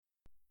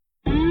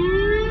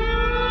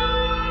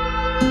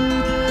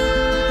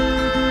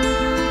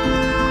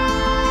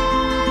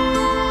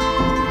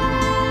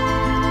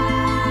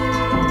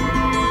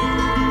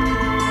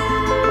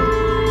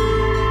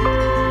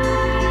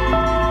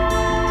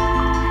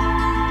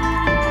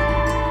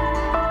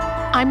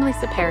I'm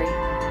Lisa Perry,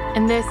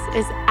 and this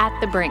is At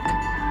the Brink,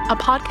 a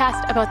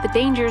podcast about the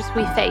dangers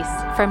we face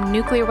from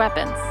nuclear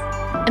weapons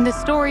and the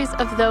stories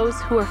of those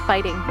who are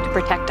fighting to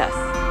protect us.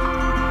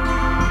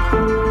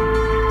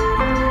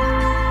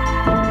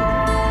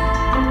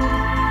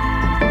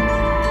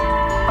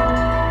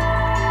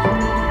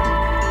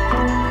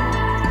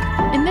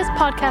 In this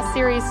podcast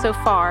series so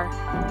far,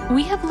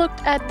 we have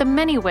looked at the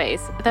many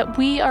ways that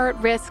we are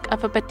at risk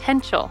of a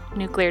potential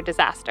nuclear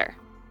disaster.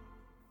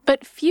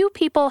 But few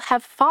people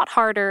have fought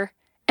harder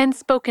and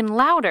spoken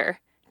louder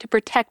to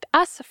protect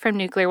us from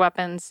nuclear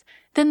weapons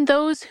than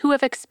those who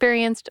have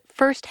experienced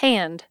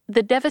firsthand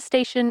the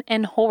devastation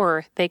and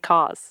horror they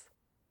cause.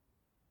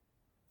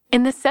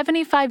 In the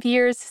 75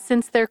 years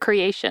since their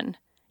creation,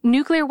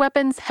 nuclear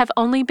weapons have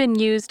only been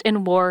used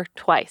in war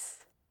twice.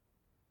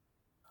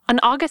 On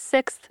August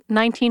 6,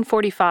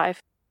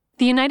 1945,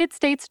 the United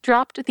States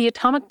dropped the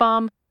atomic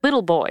bomb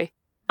Little Boy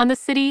on the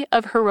city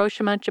of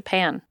Hiroshima,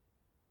 Japan.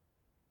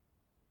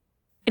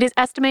 It is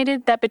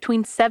estimated that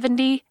between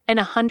 70 and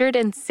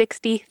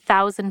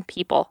 160,000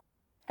 people,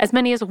 as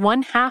many as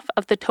 1/2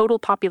 of the total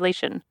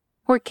population,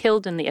 were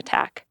killed in the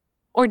attack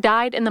or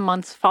died in the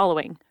months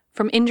following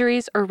from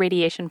injuries or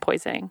radiation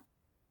poisoning.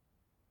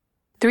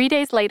 3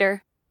 days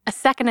later, a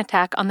second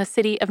attack on the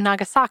city of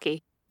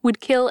Nagasaki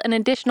would kill an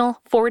additional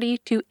 40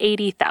 to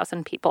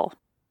 80,000 people.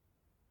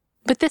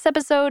 But this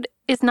episode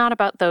is not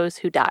about those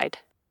who died.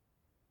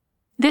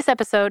 This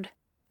episode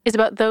is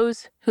about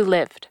those who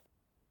lived.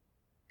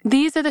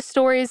 These are the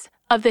stories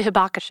of the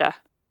Hibakusha,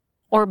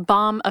 or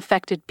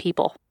bomb-affected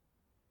people.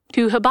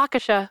 To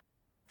Hibakusha,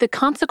 the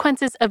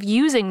consequences of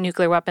using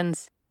nuclear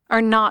weapons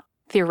are not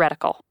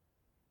theoretical.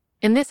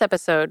 In this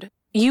episode,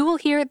 you will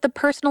hear the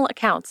personal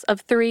accounts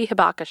of 3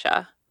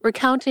 Hibakusha,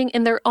 recounting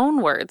in their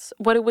own words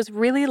what it was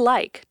really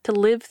like to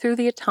live through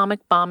the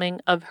atomic bombing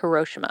of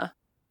Hiroshima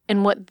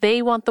and what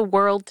they want the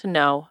world to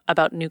know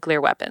about nuclear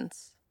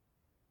weapons.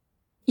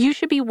 You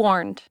should be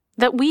warned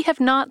that we have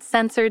not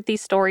censored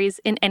these stories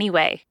in any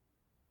way.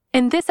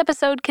 And this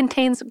episode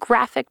contains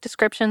graphic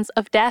descriptions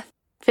of death,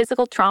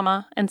 physical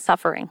trauma, and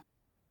suffering.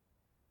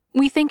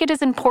 We think it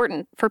is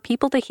important for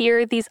people to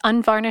hear these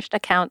unvarnished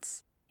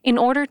accounts in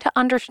order to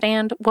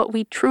understand what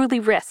we truly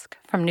risk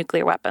from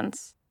nuclear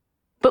weapons.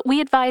 But we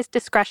advise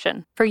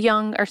discretion for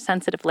young or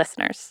sensitive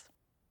listeners.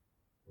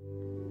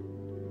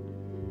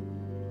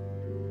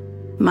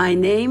 My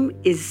name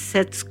is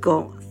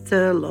Setsuko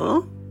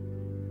Thurlow.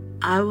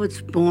 I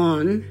was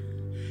born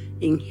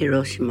in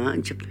Hiroshima,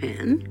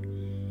 Japan,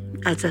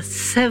 as a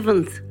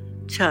 7th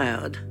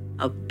child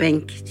of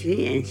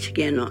Benkichi and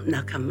Shigeno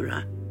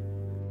Nakamura.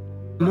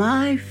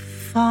 My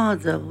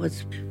father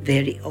was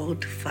very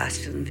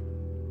old-fashioned.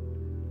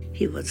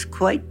 He was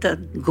quite a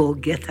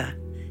go-getter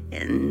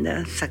and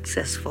a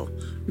successful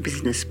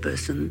business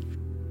person.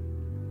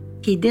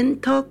 He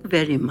didn't talk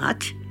very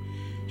much.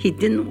 He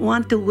didn't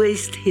want to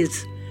waste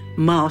his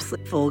mouth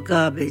for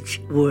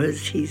garbage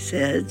words, he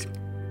said.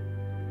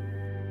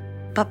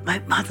 But my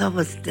mother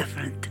was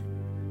different.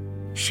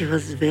 She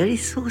was very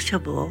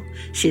sociable.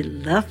 She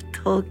loved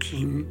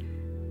talking.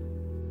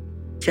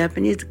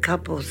 Japanese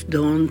couples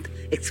don't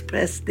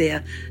express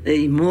their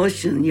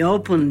emotion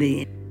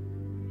openly.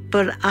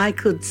 But I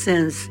could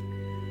sense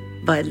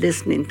by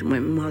listening to my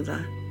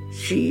mother,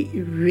 she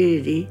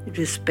really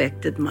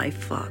respected my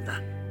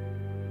father.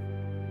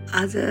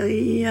 As a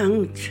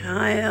young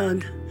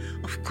child,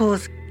 of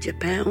course,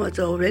 Japan was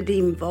already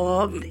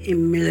involved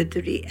in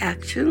military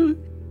action.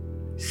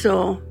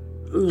 So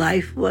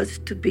life was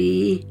to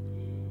be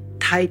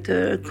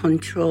tighter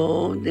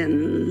controlled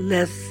and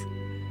less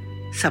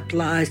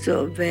supplies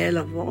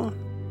available.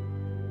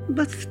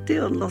 But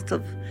still lots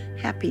of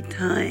happy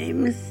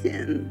times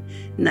and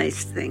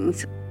nice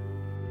things.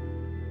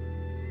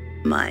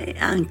 My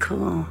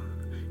uncle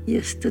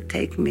used to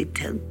take me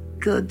to a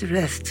good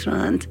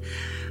restaurant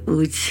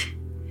which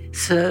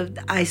served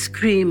ice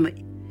cream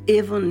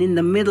even in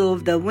the middle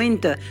of the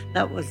winter.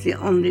 That was the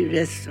only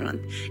restaurant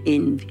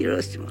in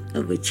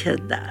Hiroshima which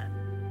had that.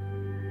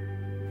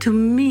 To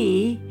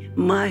me,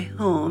 my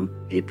home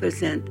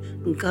represents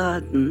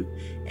garden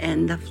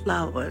and the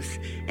flowers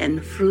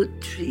and fruit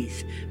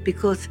trees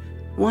because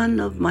one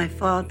of my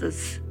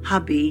father's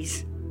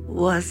hobbies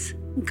was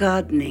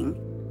gardening.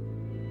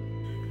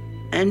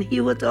 And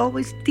he was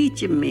always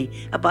teaching me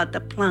about the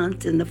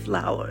plants and the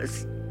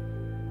flowers.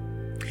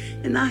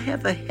 And I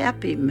have a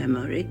happy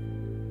memory.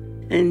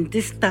 And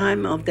this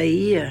time of the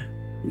year,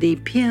 the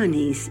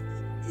peonies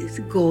is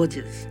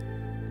gorgeous.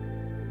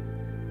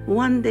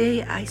 One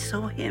day I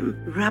saw him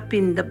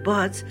wrapping the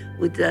buds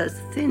with a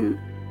thin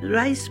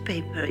rice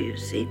paper, you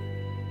see.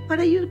 What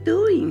are you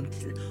doing?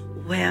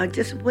 Well,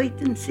 just wait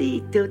and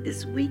see till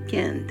this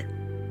weekend.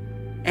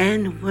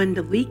 And when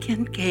the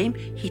weekend came,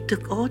 he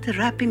took all the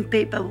wrapping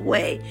paper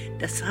away.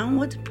 The sun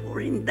was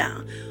pouring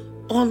down.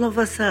 All of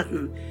a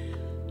sudden,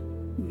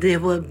 they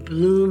were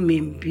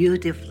blooming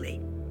beautifully.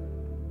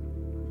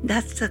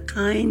 That's the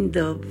kind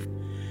of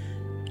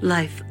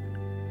life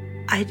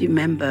I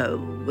remember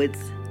with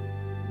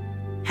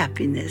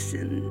happiness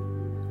and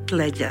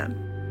pleasure.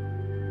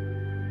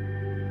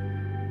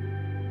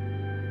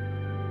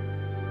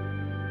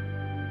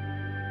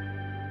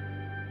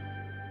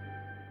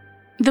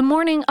 The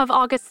morning of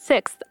August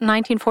 6,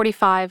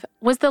 1945,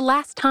 was the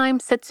last time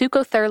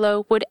Setsuko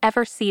Thurlow would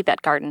ever see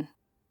that garden.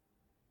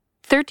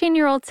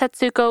 13-year-old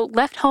Setsuko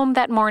left home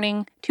that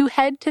morning to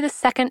head to the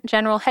 2nd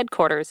General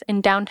Headquarters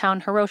in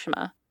downtown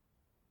Hiroshima,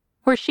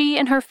 where she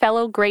and her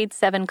fellow grade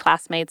 7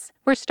 classmates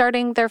were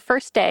starting their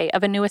first day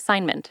of a new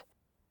assignment,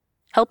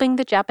 helping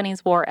the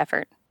Japanese war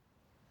effort.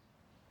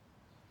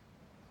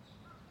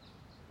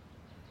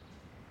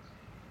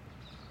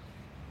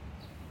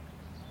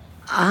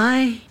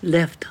 I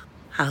left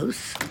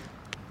house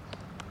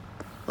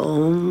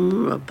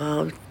home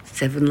about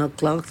 7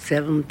 o'clock,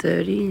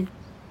 7:30.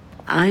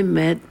 I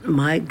met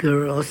my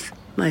girls,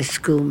 my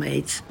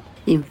schoolmates,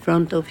 in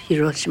front of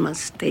Hiroshima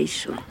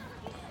Station.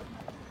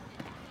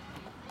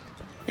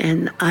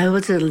 And I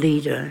was a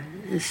leader,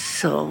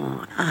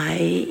 so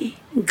I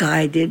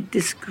guided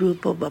this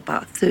group of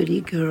about 30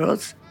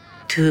 girls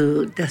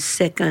to the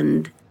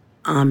 2nd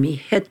Army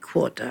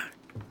headquarters,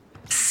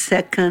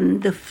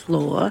 2nd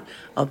floor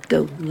of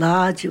the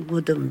large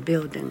wooden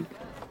building,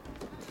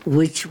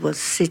 which was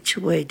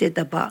situated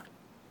about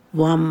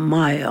 1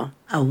 mile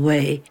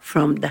away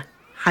from the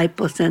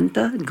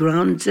hypocenter,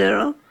 ground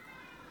zero.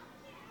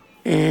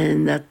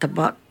 And at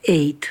about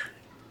 8,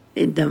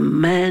 the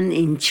man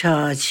in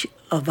charge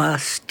of our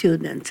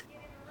students,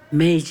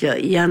 Major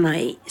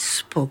Yanai,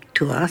 spoke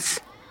to us.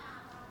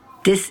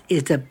 This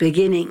is the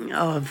beginning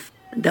of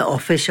the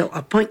official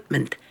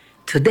appointment.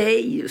 Today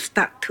you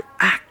start to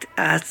act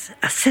as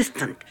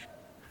assistant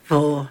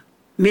for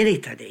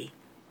military.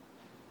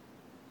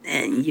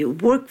 And you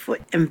work for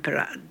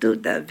Emperor, do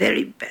the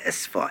very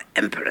best for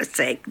Emperor's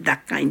sake,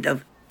 that kind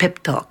of pep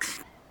talks.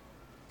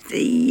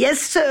 Yes,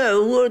 sir,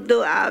 we'll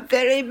do our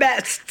very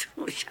best,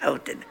 we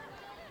shouted.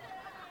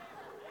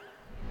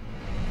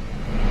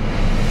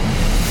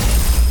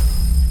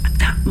 At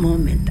that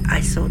moment,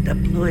 I saw the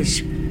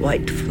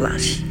bluish-white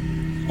flash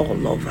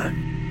all over.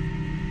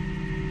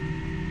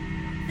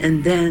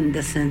 And then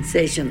the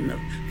sensation of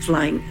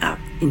flying up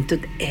into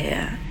the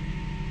air.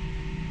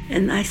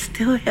 And I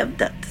still have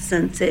that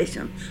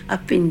sensation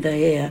up in the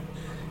air.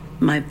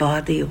 My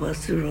body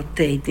was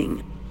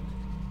rotating.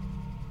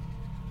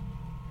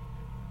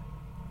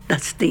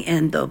 That's the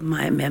end of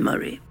my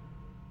memory.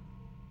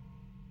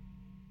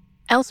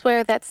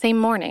 Elsewhere that same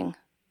morning,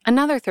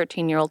 another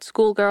 13-year-old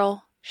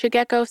schoolgirl,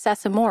 Shigeko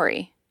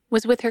Sasumori,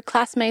 was with her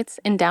classmates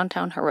in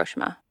downtown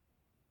Hiroshima.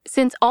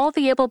 Since all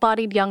the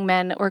able-bodied young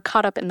men were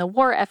caught up in the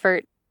war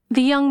effort,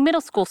 the young middle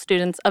school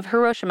students of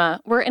Hiroshima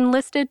were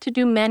enlisted to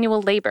do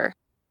manual labor,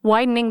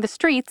 widening the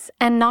streets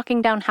and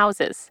knocking down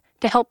houses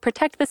to help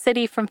protect the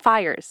city from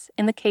fires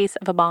in the case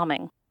of a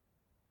bombing.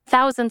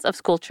 Thousands of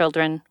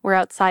schoolchildren were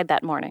outside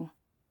that morning,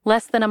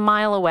 less than a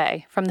mile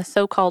away from the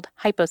so-called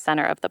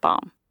hypocenter of the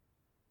bomb.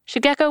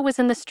 Shigeko was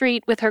in the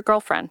street with her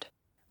girlfriend,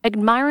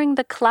 admiring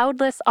the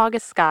cloudless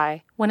August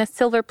sky when a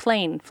silver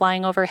plane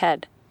flying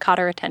overhead caught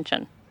her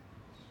attention.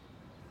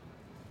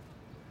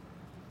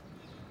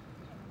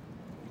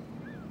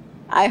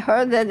 I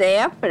heard the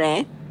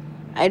airplane.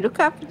 I look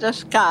up at the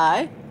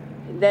sky.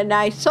 Then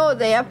I saw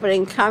the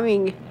airplane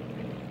coming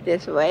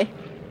this way.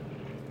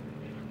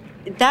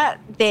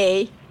 That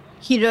day,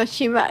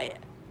 Hiroshima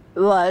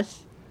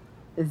was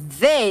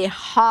very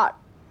hot.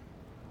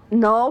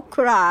 No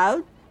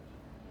cloud,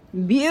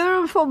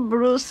 beautiful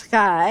blue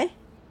sky,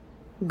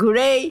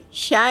 gray,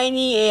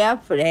 shiny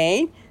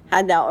airplane,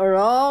 had a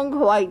long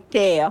white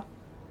tail,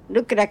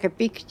 looked like a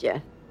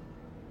picture.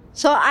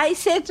 So I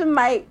said to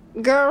my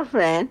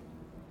girlfriend,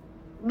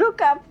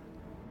 look up,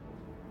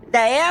 the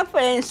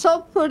airplane is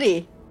so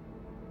pretty.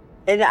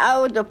 And I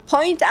would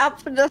point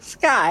up the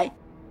sky.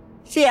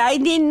 See, I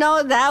didn't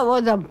know that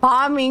was a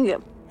bombing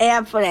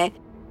airplane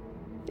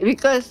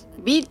because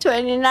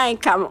B-29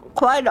 come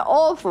quite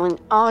often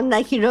on the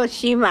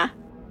Hiroshima,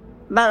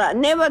 but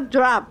never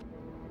drop.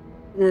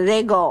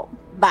 They go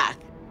back.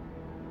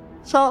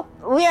 So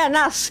we are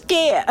not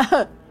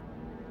scared.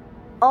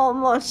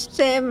 Almost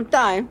same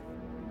time,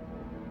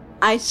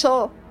 I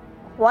saw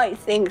white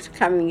things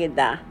coming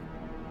down.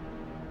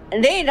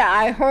 Later,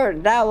 I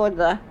heard that was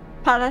a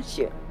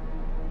parachute.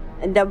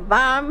 And the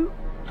bomb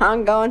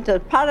hung on to the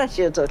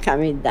parachute was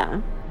coming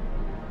down.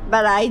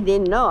 But I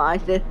didn't know. I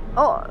said,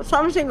 oh,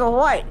 something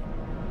white.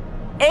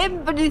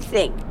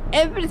 Everything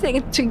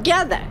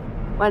together.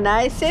 When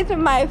I said to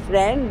my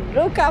friend,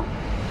 look up,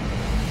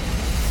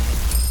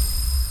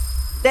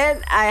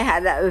 then I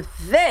had a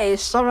very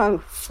strong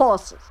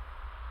force,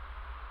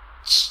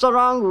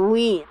 strong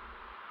wind.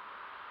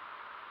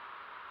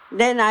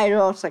 Then I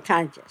lost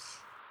consciousness.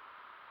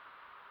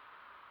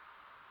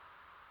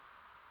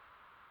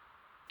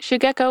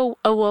 Shigeko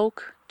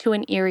awoke to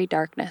an eerie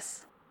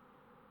darkness.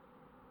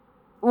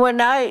 When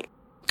I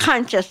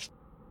conscious,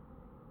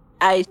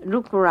 I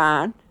look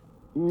around,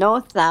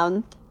 no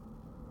sound,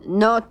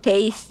 no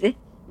taste,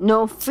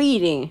 no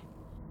feeling.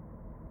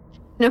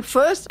 The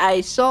first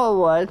I saw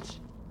was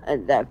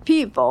the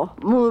people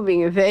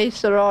moving very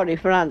slowly in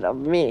front of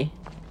me.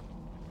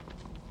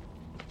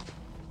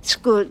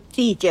 School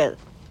teachers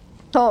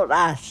told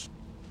us,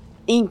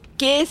 in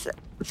case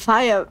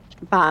fire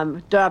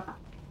bomb drop,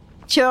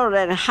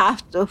 children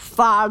have to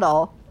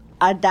follow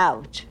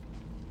adults.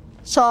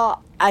 So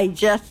I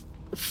just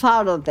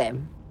follow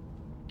them.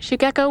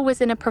 Shigeko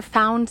was in a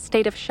profound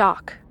state of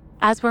shock,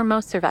 as were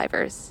most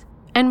survivors,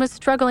 and was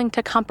struggling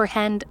to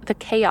comprehend the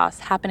chaos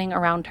happening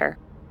around her.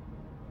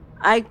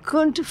 I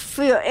couldn't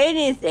feel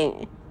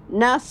anything.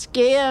 Not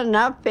scared,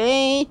 not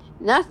pain,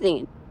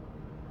 nothing.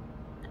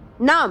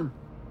 Numb.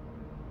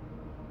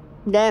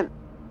 Then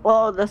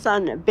all of a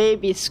sudden, a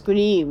baby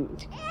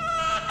screamed.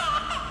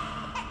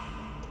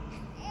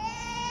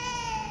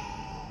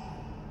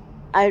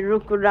 I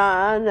look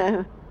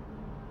around,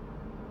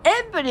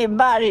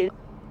 everybody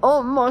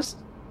almost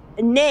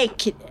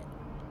naked,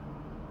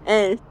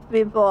 and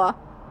people are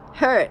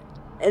hurt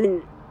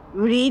and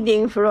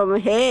bleeding from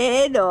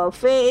head or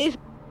face.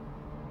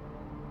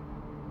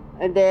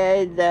 And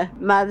there the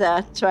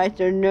mother tried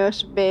to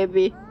nurse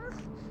baby.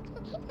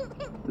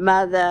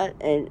 Mother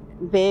and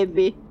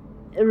baby,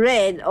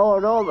 red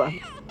all over.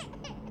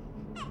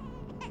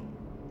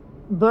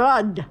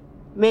 Blood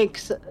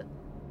makes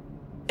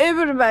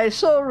everybody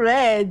so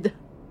red.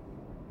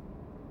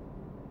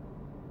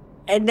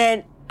 And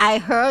then I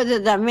heard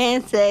the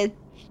man said,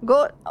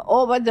 go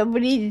over the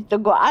bridge to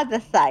go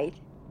other side.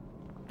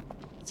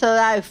 So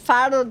I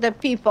followed the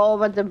people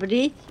over the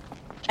bridge.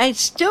 I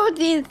still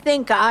didn't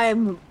think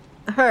I'm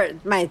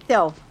hurt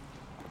myself.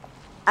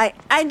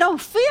 I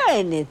don't feel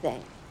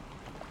anything.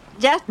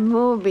 Just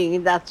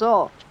moving, that's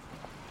all.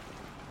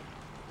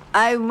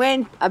 I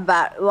went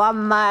about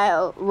 1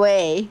 mile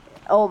away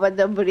over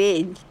the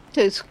bridge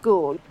to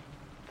school.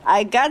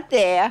 I got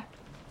there,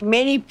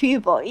 many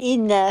people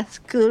in the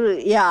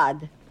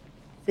schoolyard,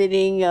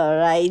 sitting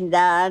or lying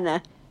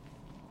down.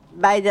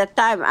 By the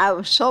time I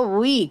was so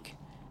weak,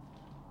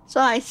 so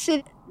I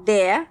sit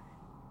there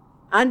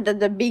under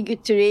the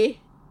big tree,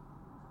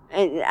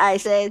 and I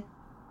said,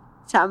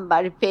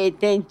 somebody pay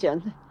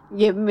attention,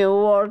 give me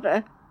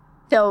water,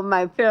 tell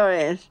my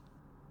parents.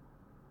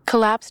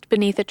 Collapsed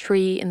beneath a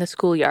tree in the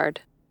schoolyard,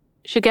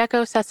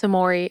 Shigeko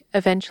Sessumori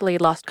eventually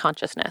lost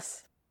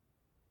consciousness.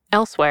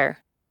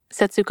 Elsewhere,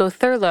 Setsuko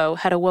Thurlow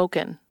had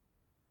awoken,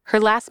 her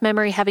last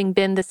memory having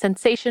been the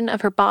sensation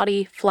of her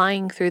body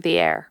flying through the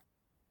air.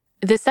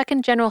 The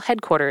 2nd General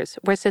Headquarters,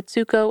 where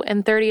Setsuko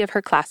and 30 of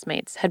her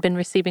classmates had been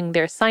receiving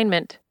their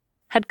assignment,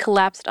 had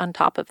collapsed on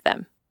top of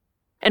them.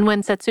 And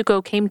when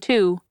Setsuko came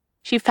to,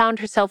 she found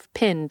herself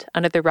pinned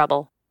under the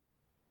rubble.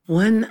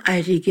 When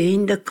I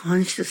regained the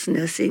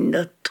consciousness in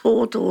the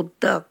total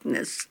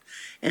darkness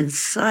and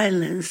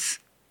silence,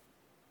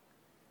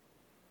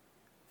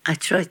 I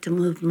tried to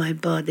move my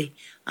body.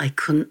 I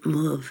couldn't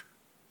move.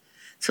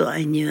 So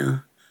I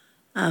knew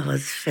I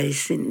was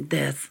facing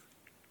death.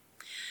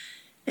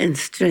 And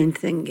strange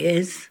thing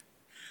is,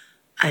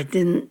 I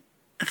didn't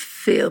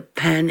feel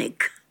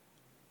panic.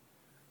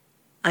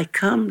 I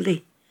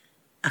calmly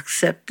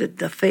accepted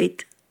the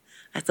fate.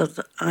 I thought,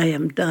 I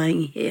am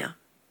dying here.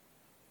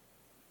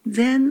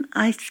 Then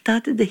I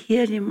started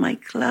hearing my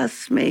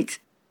classmates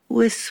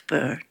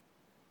whisper,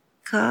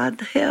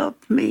 God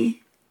help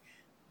me.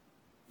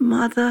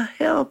 Mother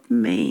help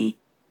me.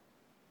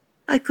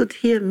 I could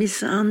hear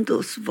Miss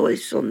Ando's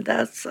voice on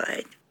that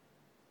side.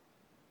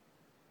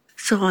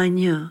 So I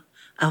knew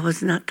I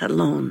was not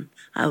alone.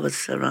 I was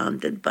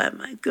surrounded by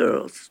my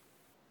girls.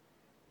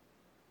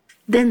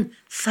 Then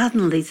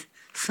suddenly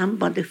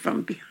somebody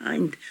from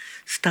behind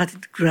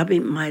started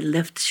grabbing my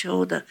left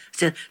shoulder,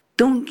 said,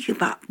 don't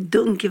give up,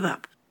 don't give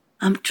up.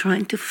 I'm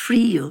trying to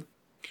free you.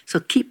 So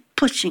keep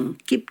pushing,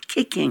 keep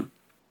kicking.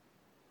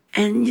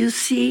 And you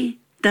see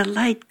the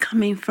light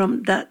coming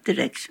from that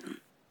direction.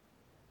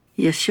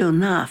 Yes, sure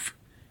enough,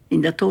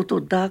 in the total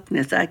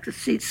darkness, I could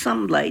see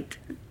some light.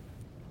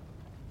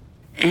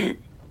 And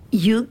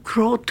you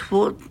crawl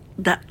toward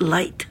that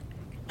light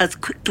as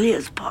quickly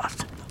as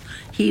possible.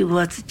 He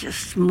was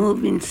just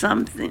moving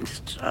something,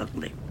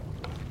 struggling.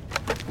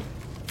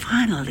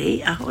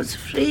 Finally, I was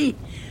free.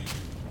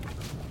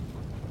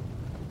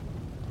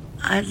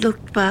 I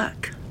looked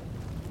back.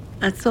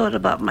 I thought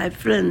about my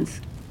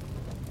friends.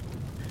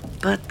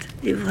 But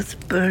it was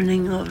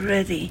burning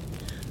already.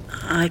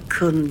 I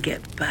couldn't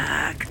get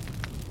back.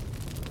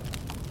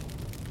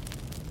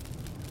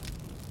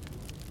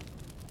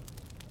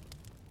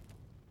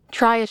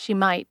 Try as she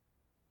might,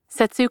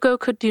 Setsuko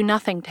could do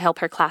nothing to help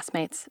her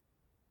classmates,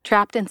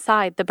 trapped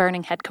inside the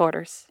burning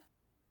headquarters.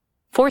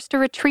 Forced to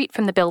retreat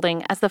from the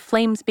building as the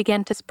flames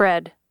began to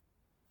spread,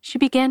 she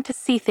began to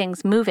see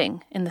things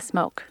moving in the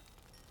smoke.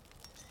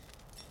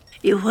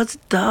 It was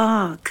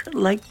dark,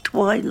 like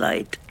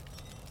twilight,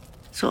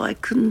 so I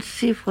couldn't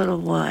see for a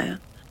while.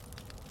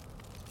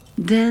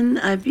 Then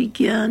I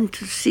began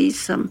to see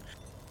some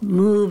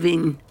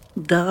moving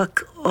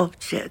dark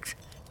objects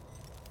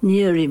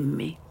nearing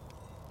me.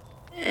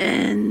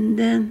 And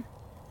then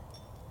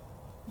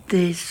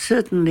they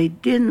certainly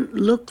didn't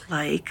look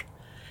like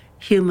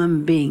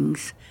human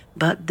beings,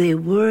 but they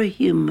were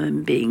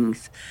human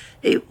beings.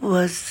 It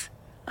was,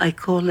 I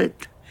call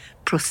it,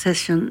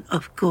 procession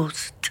of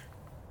ghosts.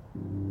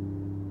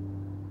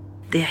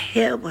 Their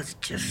hair was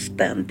just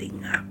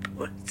standing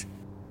upwards.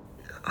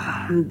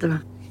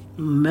 And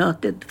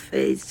melted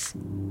face.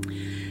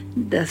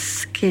 The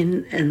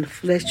skin and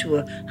flesh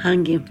were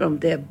hanging from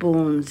their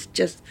bones,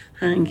 just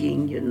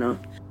hanging,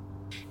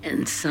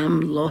 And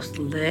some lost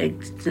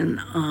legs and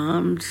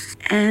arms.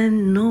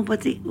 And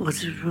nobody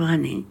was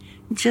running,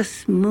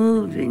 just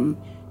moving,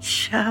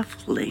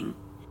 shuffling.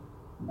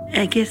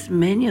 I guess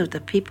many of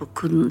the people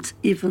couldn't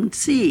even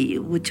see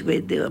which way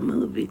they were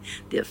moving.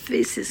 Their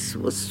faces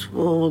were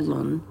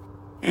swollen,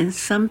 and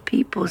some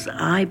people's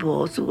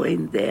eyeballs were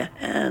in their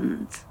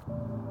hands.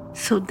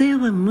 So they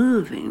were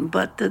moving,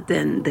 but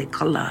then they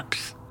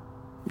collapsed.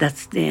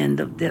 That's the end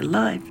of their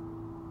life.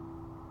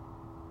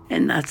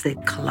 And as they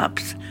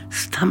collapsed,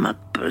 stomach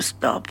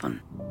burst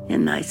open,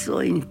 and I saw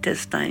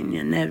intestine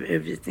and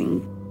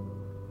everything.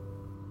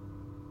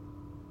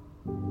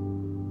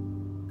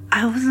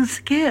 I wasn't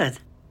scared.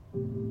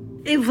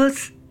 It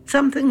was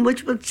something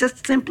which was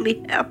just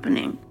simply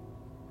happening.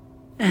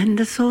 And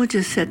the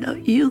soldier said, "Oh,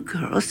 you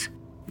girls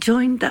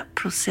join that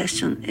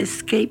procession,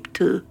 escape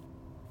to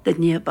the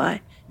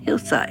nearby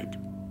hillside."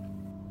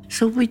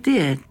 So we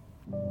did.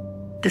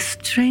 The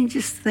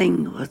strangest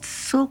thing was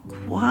so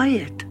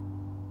quiet.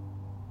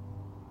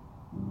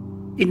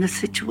 In a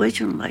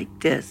situation like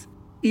this,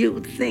 you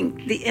would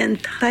think the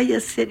entire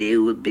city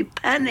would be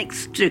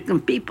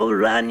panic-stricken, people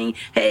running,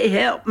 "Hey,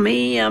 help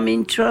me, I'm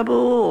in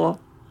trouble."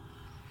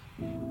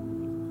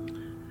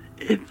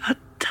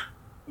 But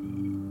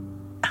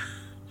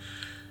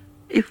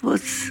it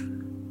was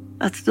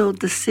as though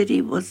the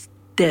city was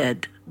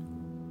dead.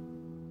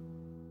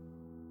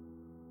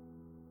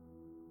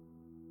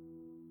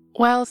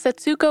 While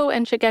Setsuko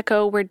and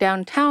Shigeko were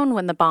downtown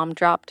when the bomb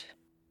dropped,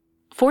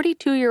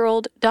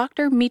 42-year-old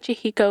Dr.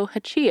 Michihiko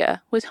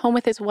Hachiya was home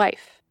with his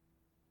wife,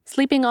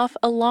 sleeping off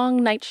a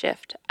long night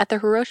shift at the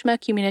Hiroshima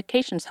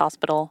Communications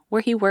Hospital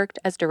where he worked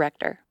as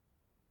director.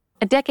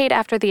 A decade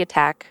after the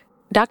attack,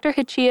 Dr.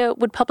 Hachiya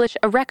would publish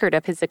a record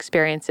of his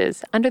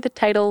experiences under the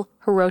title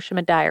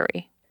Hiroshima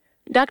Diary.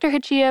 Dr.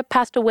 Hachiya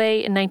passed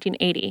away in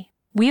 1980.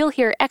 We'll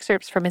hear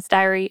excerpts from his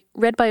diary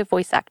read by a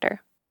voice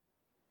actor.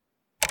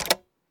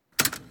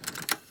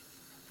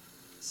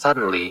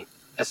 Suddenly,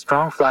 a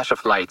strong flash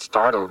of light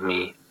startled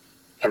me,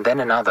 and then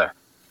another.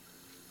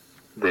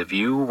 The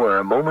view where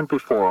a moment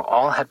before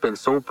all had been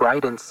so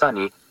bright and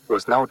sunny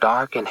was now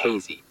dark and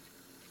hazy.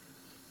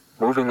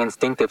 Moving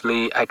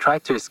instinctively, I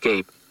tried to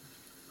escape,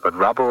 but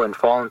rubble and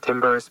fallen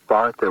timbers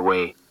barred the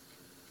way.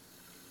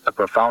 A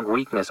profound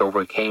weakness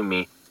overcame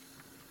me,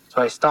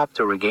 so I stopped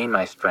to regain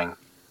my strength.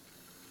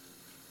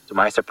 To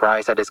my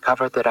surprise, I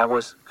discovered that I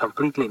was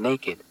completely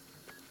naked.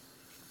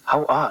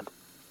 How odd.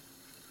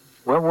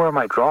 Where were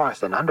my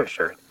drawers and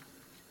undershirt?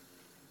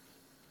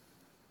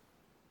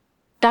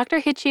 Dr.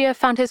 Hachiya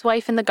found his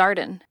wife in the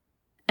garden,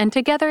 and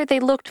together they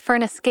looked for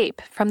an escape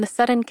from the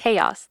sudden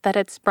chaos that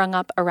had sprung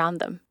up around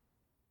them.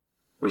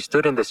 We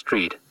stood in the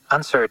street,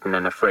 uncertain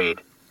and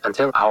afraid,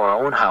 until our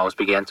own house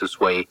began to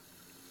sway,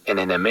 and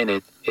in a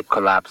minute it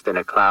collapsed in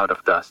a cloud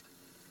of dust.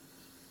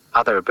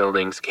 Other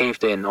buildings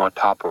caved in or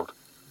toppled.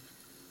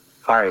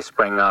 Fires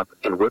sprang up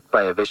and, whipped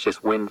by a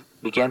vicious wind,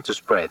 began to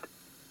spread.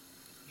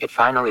 It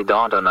finally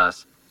dawned on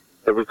us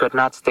that we could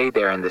not stay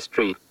there in the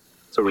street,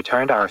 so we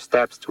turned our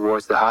steps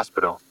towards the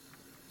hospital.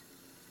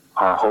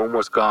 Our home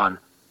was gone.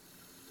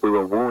 We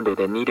were wounded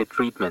and needed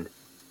treatment,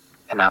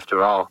 and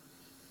after all,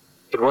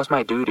 it was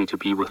my duty to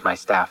be with my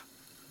staff.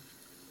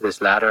 This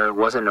latter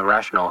was an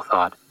irrational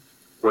thought.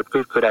 What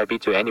good could I be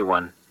to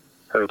anyone,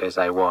 hurt as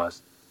I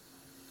was?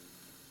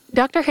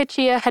 Dr.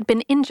 Hachiya had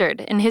been injured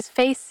in his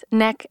face,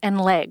 neck,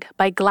 and leg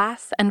by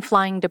glass and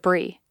flying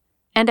debris.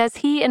 And as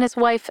he and his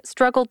wife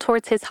struggled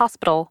towards his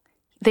hospital,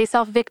 they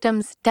saw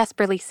victims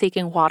desperately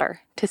seeking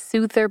water to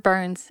soothe their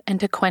burns and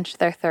to quench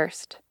their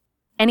thirst.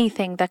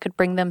 Anything that could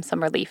bring them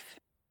some relief.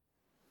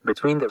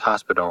 Between the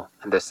hospital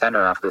and the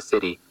center of the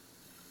city,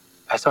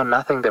 I saw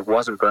nothing that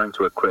wasn't burned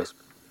to a crisp.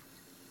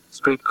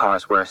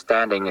 Streetcars were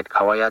standing at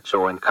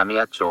Kawayacho and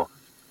Kamiyacho,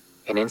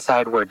 and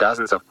inside were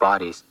dozens of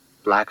bodies,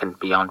 blackened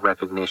beyond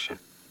recognition.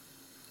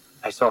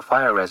 I saw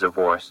fire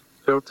reservoirs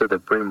filled to the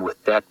brim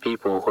with dead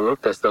people who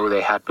looked as though they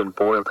had been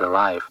boiled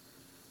alive.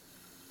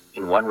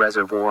 In one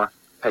reservoir,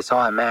 I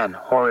saw a man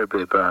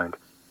horribly burned,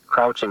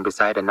 crouching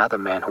beside another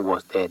man who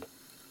was dead.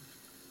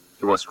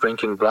 He was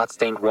drinking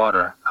blood-stained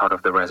water out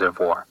of the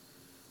reservoir.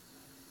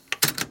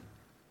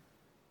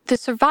 The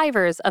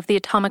survivors of the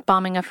atomic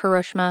bombing of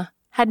Hiroshima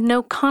had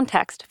no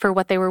context for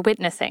what they were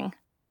witnessing,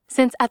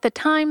 since at the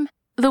time,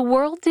 the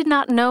world did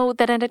not know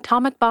that an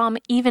atomic bomb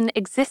even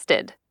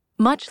existed,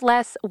 much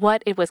less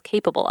what it was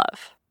capable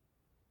of.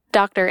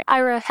 Dr.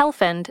 Ira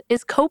Helfand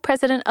is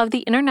co-president of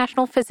the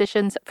International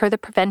Physicians for the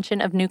Prevention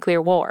of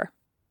Nuclear War.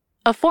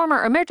 A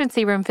former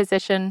emergency room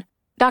physician,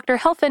 Dr.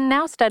 Helfand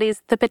now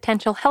studies the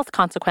potential health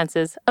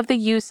consequences of the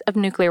use of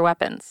nuclear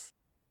weapons.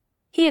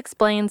 He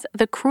explains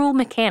the cruel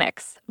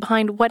mechanics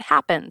behind what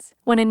happens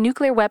when a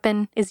nuclear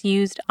weapon is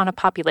used on a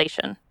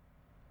population.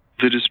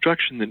 The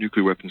destruction that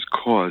nuclear weapons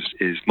cause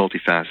is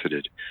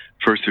multifaceted.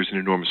 First, there's an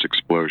enormous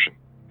explosion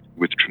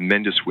with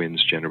tremendous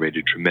winds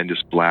generated,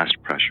 tremendous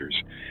blast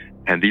pressures.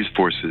 And these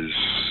forces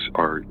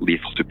are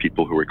lethal to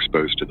people who are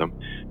exposed to them.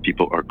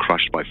 People are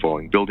crushed by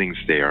falling buildings.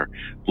 They are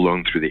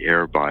blown through the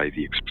air by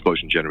the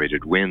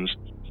explosion-generated winds.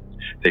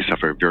 They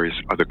suffer various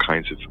other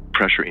kinds of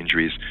pressure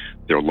injuries.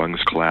 Their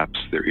lungs collapse,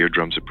 their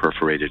eardrums are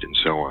perforated, and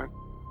so on.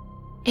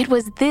 It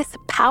was this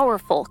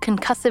powerful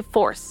concussive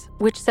force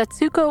which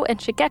Setsuko and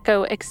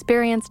Shigeko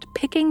experienced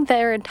picking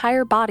their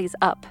entire bodies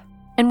up,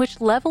 and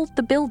which leveled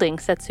the building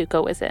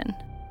Setsuko was in.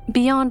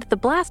 Beyond the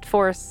blast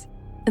force,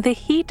 the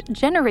heat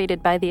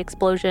generated by the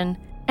explosion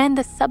and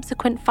the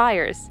subsequent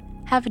fires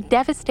have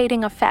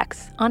devastating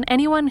effects on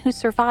anyone who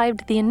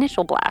survived the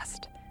initial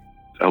blast.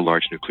 A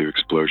large nuclear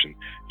explosion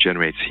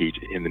generates heat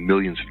in the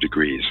millions of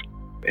degrees,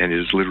 and it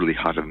is literally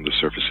hotter than the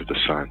surface of the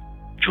sun.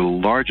 The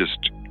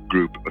largest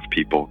group of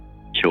people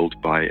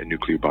killed by a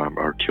nuclear bomb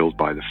are killed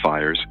by the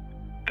fires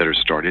that are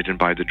started and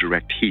by the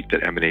direct heat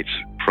that emanates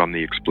from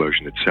the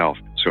explosion itself.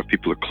 So if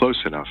people are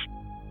close enough,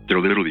 they're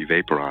literally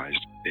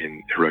vaporized.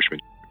 In Hiroshima,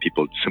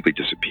 people simply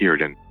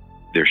disappeared, and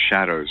their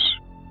shadows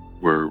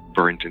were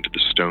burnt into the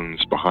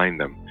stones behind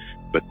them,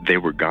 but they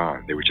were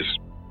gone. They were just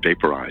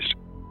vaporized.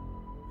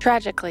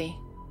 Tragically,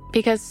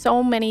 because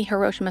so many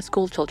Hiroshima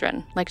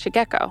schoolchildren, like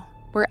Shigeko,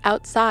 were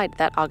outside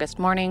that August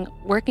morning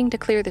working to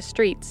clear the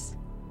streets,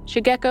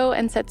 Shigeko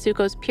and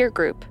Setsuko's peer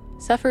group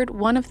suffered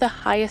one of the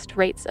highest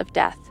rates of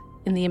death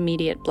in the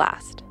immediate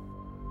blast,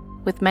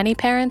 with many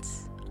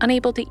parents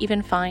unable to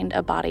even find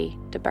a body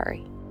to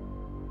bury.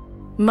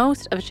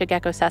 Most of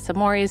Shigeko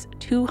Sasamori's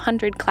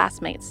 200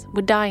 classmates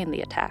would die in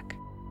the attack,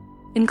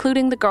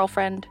 including the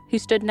girlfriend who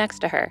stood next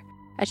to her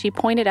as she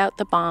pointed out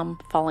the bomb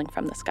falling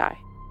from the sky.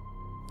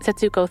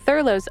 Setsuko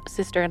Thurlow's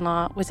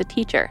sister-in-law was a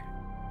teacher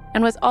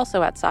and was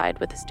also outside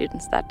with the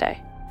students that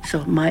day.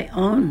 So my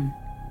own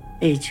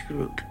age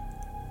group,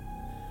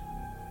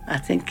 I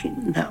think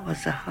that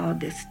was the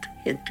hardest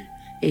hit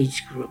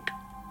age group.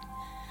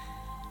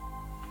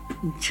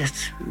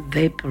 Just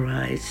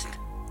vaporized.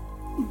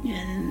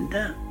 And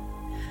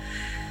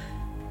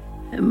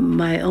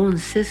my own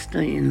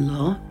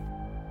sister-in-law,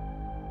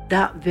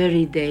 that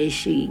very day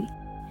she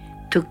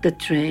took the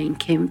train,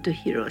 came to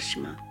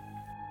Hiroshima,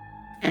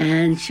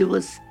 and she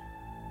was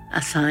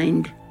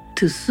assigned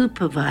to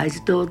supervise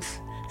those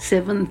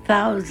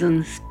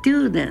 7,000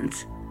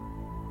 students.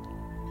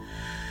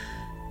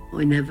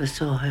 We never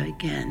saw her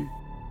again.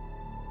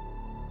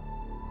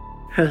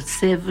 Her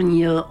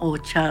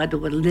 7-year-old child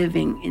was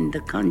living in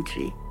the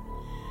country.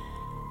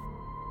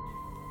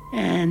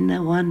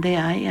 And one day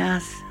I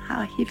asked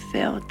how he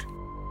felt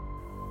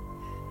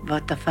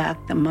about the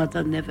fact the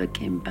mother never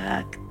came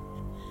back.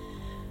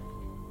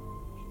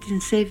 He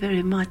didn't say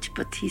very much,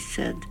 but he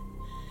said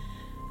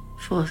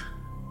for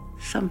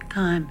some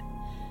time,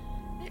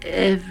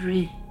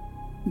 every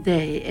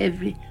day,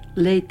 every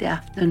late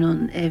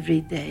afternoon,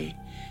 every day,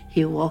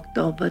 he walked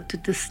over to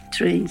the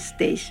train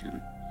station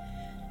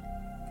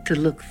to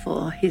look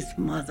for his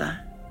mother.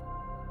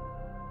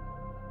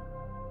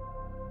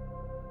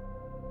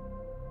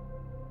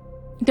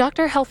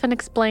 Dr. Helfand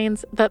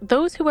explains that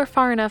those who were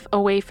far enough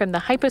away from the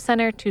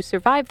hypocenter to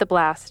survive the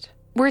blast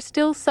were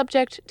still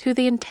subject to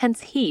the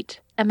intense heat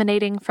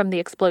emanating from the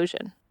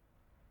explosion.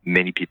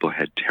 Many people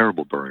had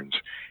terrible burns,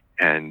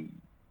 and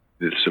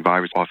the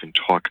survivors often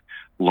talk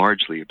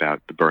largely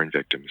about the burn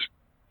victims,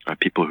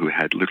 people who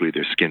had literally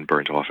their skin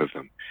burnt off of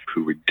them,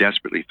 who were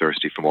desperately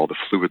thirsty from all the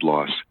fluid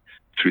loss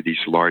through these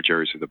large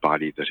areas of the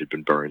body that had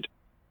been burned.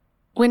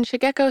 When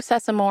Shigeko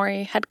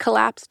Sasamori had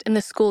collapsed in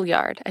the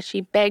schoolyard as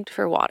she begged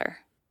for water,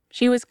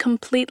 she was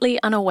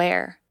completely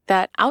unaware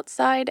that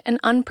outside and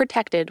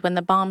unprotected when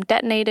the bomb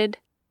detonated,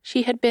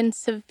 she had been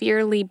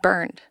severely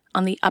burned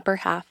on the upper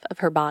half of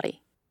her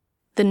body.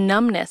 The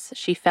numbness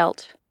she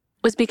felt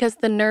was because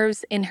the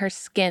nerves in her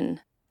skin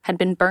had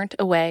been burnt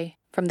away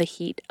from the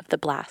heat of the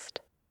blast.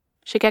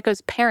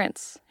 Shigeko's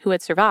parents, who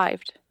had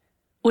survived,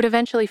 would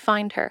eventually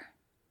find her,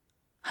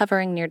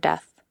 hovering near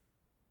death.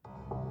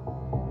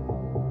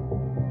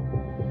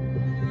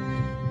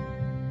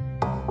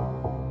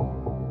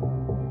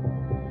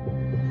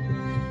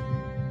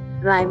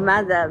 My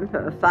mother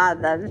and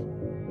father,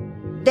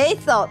 they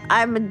thought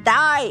I would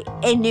die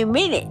any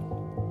minute.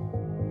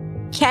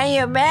 Can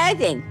you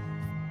imagine?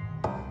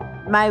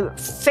 My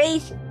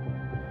face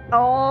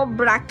all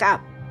black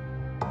up.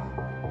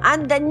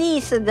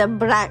 Underneath the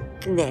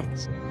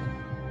blackness,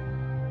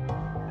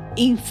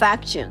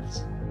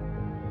 infections.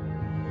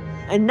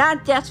 And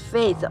not just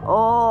face,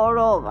 all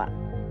over.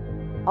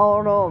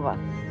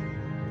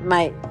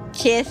 My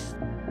chest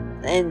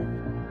and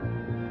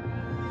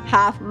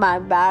half my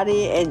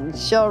body and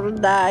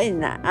shoulder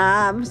and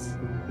arms.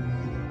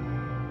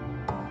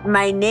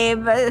 My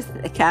neighbors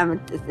come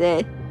to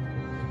say,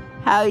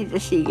 "How is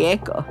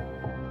Shigeko?"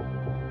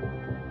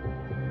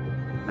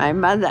 My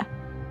mother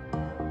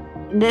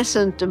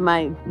listened to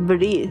my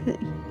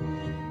breathing.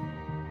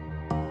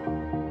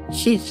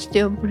 She's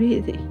still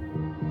breathing.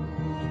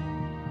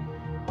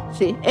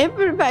 See,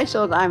 everybody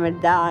thought I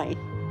would die.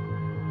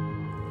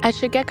 As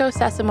Shigeko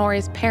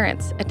Sasamori's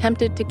parents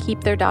attempted to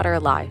keep their daughter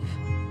alive,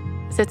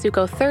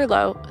 Setsuko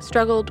Thurlow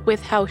struggled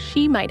with how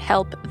she might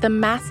help the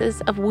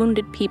masses of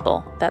wounded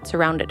people that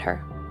surrounded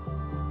her.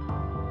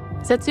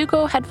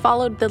 Setsuko had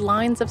followed the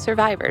lines of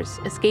survivors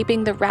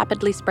escaping the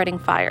rapidly spreading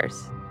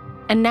fires,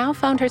 and now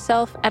found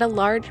herself at a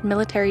large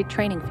military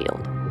training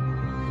field.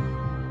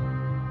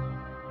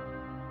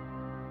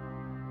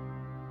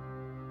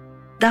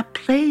 That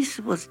place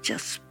was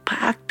just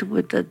packed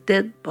with the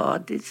dead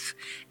bodies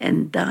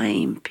and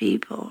dying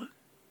people.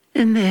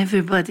 And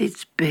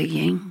everybody's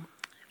begging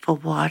for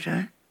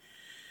water.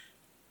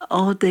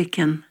 All they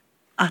can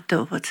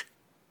utter was,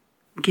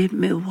 "Give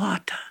me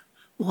water.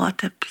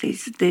 Water,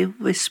 please," they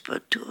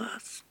whispered to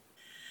us.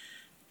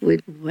 We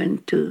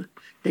went to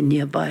the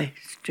nearby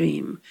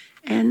stream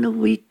and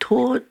we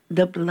tore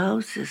the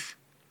blouses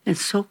and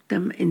soaked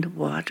them in the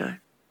water.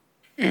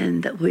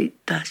 And we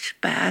dashed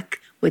back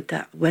with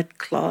that wet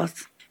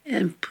cloth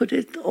and put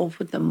it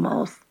over the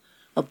mouth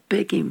of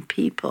begging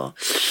people.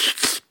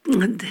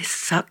 And they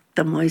sucked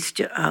the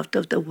moisture out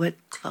of the wet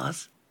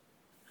cloth.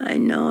 I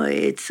know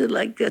it's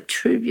like a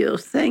trivial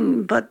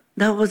thing, but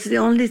that was the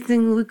only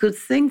thing we could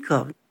think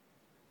of.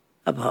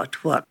 About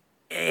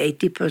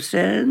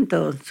 80%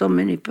 or so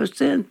many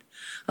percent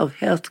of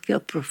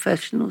healthcare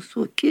professionals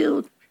were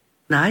killed.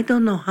 Now, I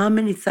don't know how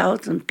many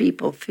thousand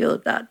people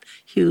filled that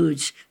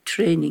huge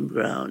training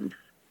ground.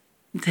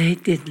 They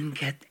didn't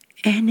get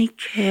any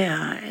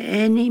care,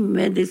 any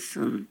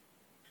medicine.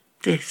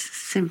 They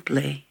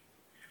simply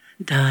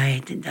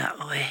died that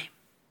way.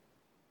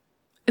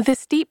 The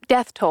steep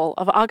death toll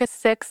of August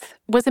 6th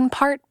was in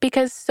part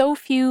because so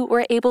few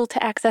were able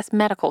to access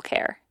medical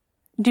care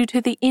due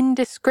to the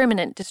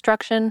indiscriminate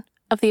destruction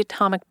of the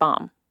atomic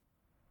bomb.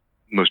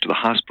 Most of the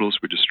hospitals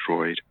were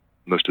destroyed.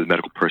 Most of the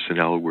medical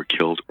personnel were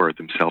killed or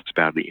themselves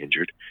badly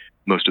injured.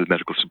 Most of the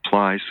medical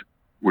supplies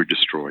were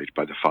destroyed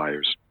by the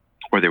fires,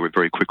 or they were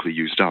very quickly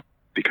used up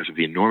because of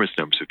the enormous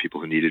numbers of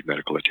people who needed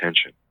medical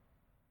attention.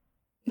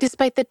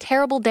 Despite the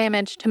terrible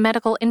damage to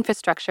medical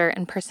infrastructure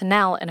and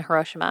personnel in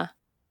Hiroshima,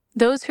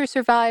 those who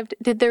survived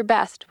did their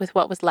best with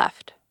what was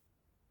left.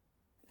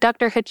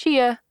 Dr.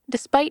 Hachiya,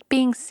 despite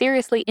being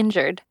seriously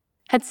injured,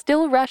 had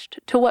still rushed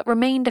to what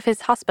remained of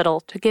his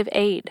hospital to give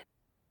aid.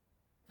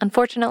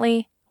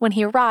 Unfortunately, when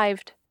he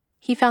arrived,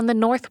 he found the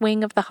north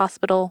wing of the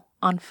hospital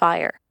on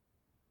fire.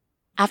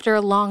 After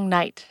a long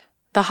night,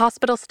 the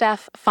hospital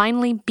staff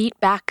finally beat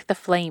back the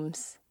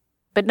flames,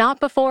 but not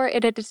before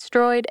it had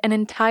destroyed an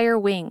entire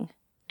wing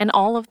and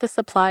all of the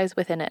supplies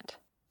within it.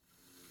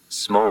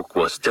 Smoke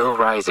was still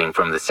rising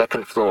from the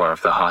second floor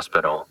of the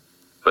hospital,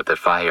 but the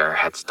fire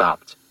had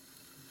stopped.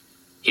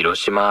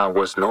 Hiroshima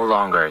was no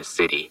longer a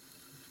city,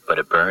 but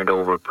a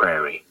burned-over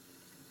prairie.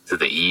 To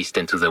the east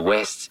and to the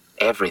west,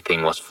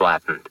 everything was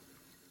flattened.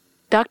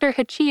 Dr.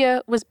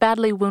 Hachiya was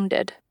badly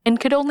wounded and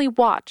could only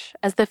watch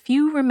as the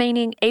few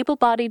remaining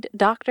able-bodied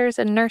doctors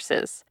and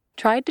nurses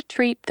tried to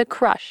treat the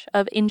crush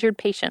of injured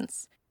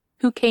patients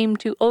who came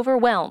to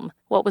overwhelm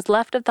what was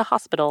left of the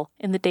hospital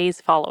in the days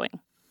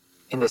following.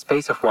 In the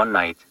space of one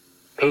night,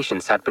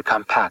 patients had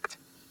become packed,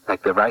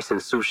 like the rice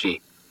and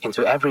sushi,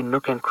 into every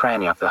nook and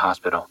cranny of the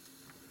hospital.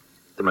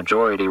 The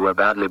majority were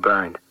badly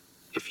burned,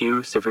 a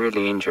few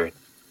severely injured.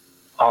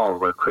 All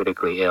were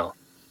critically ill.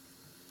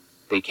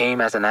 They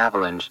came as an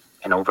avalanche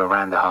and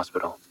overran the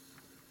hospital.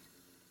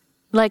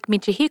 Like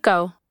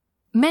Michihiko,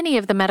 many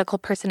of the medical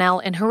personnel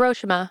in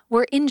Hiroshima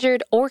were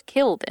injured or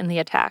killed in the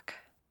attack.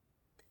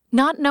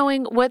 Not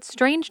knowing what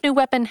strange new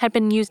weapon had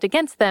been used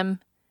against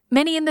them,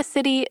 many in the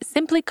city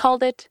simply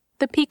called it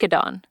the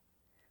Pikadon,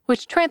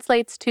 which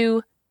translates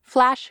to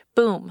flash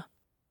boom.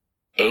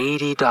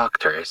 80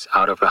 doctors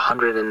out of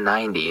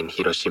 190 in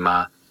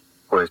Hiroshima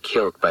were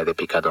killed by the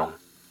Pikadon.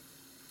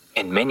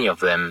 And many of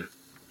them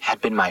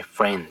had been my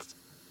friends.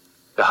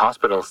 The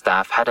hospital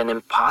staff had an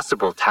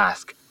impossible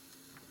task.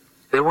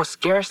 There was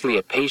scarcely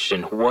a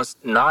patient who was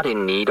not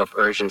in need of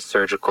urgent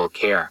surgical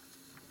care.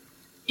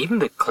 Even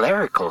the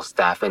clerical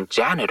staff and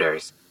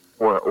janitors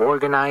were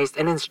organized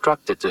and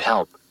instructed to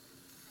help.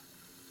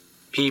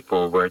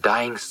 People were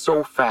dying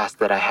so fast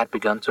that I had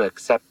begun to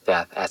accept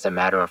death as a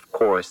matter of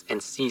course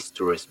and ceased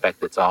to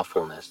respect its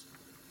awfulness.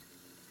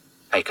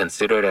 I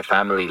considered a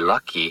family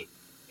lucky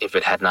if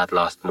it had not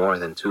lost more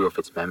than 2 of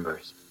its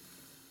members.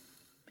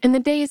 In the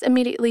days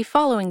immediately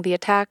following the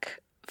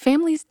attack,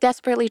 families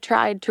desperately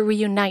tried to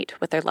reunite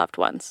with their loved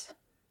ones.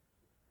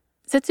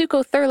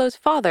 Setsuko Thurlow's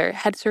father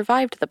had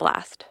survived the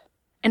blast,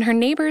 and her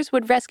neighbors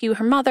would rescue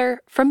her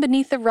mother from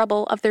beneath the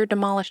rubble of their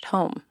demolished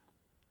home.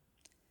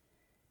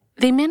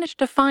 They managed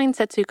to find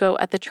Setsuko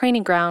at the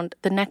training ground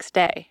the next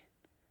day.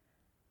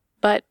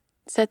 But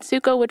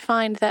Setsuko would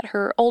find that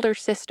her older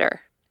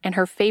sister and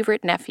her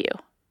favorite nephew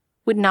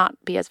would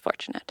not be as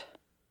fortunate.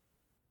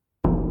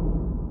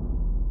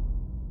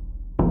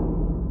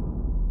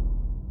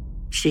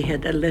 She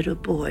had a little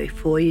boy,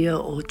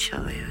 4-year-old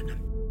child.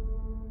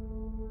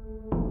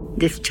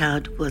 This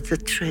child was a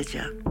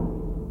treasure.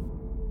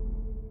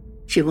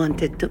 She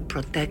wanted to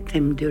protect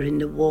him during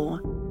the war,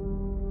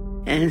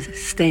 and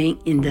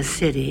staying in the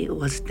city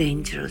was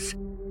dangerous.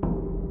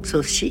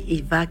 So she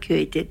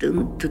evacuated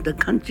him to the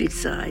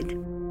countryside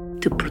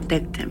to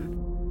protect him.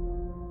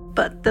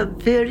 But the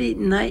very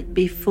night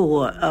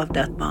before of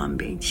that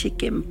bombing, she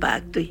came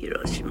back to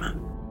Hiroshima.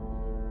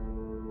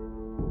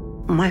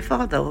 My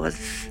father was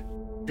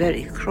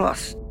very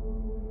cross.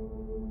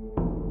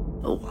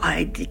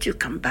 Why did you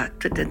come back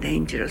to the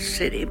dangerous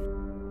city?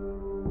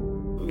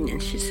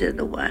 And she said,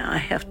 well, I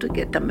have to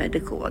get the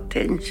medical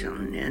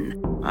attention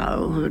and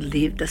I'll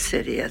leave the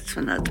city as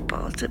soon as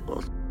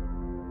possible.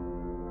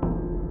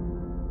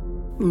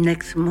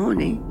 Next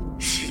morning,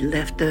 she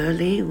left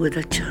early with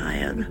a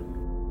child.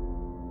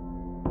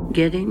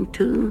 Getting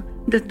to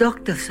the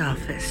doctor's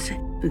office,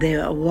 they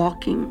were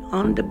walking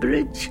on the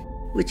bridge,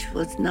 which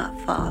was not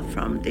far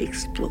from the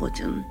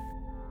explosion.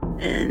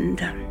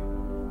 And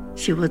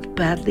she was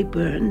badly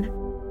burned.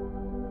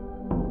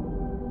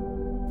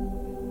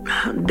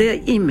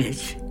 Their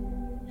image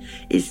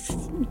is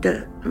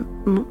the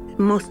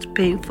most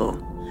painful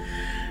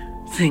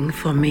thing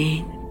for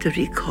me to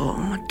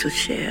recall, to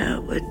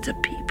share with the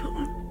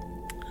people.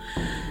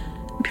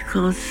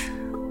 Because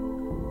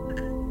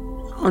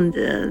on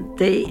the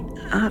day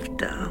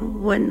after,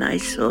 when I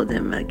saw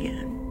them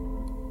again,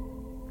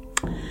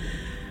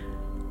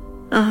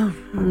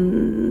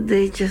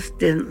 they just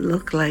didn't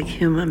look like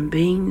human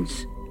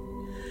beings.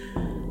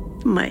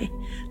 My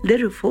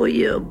little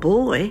 4-year-old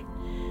boy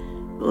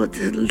was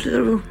a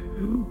little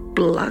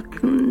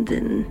blackened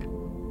and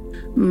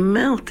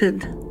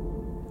melted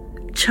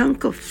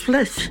chunk of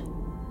flesh.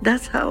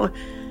 That's how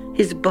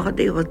his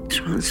body was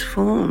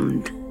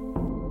transformed.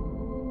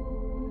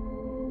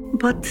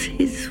 But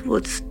he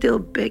was still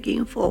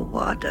begging for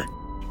water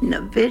in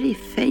a very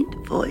faint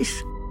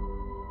voice.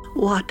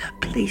 Water,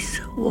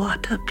 please,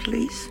 water,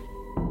 please.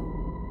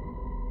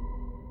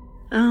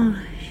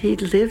 He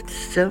lived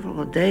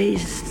several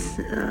days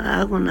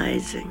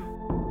agonizing.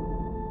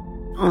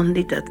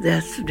 Only the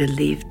death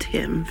relieved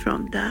him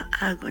from that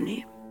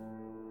agony.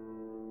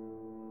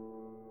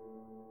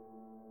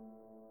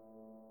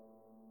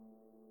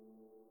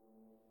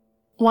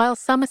 While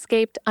some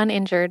escaped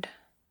uninjured,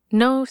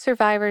 no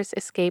survivors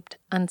escaped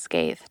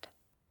unscathed.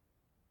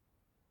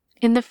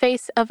 In the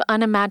face of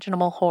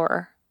unimaginable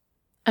horror,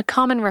 a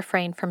common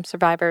refrain from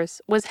survivors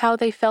was how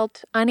they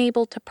felt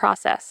unable to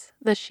process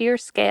the sheer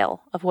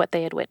scale of what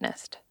they had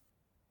witnessed.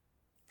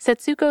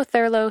 Setsuko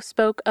Thurlow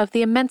spoke of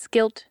the immense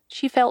guilt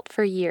she felt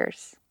for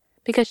years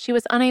because she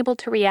was unable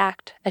to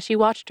react as she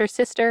watched her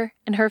sister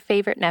and her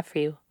favorite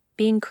nephew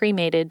being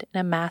cremated in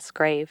a mass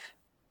grave.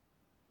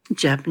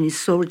 Japanese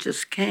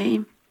soldiers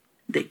came.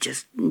 They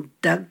just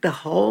dug the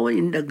hole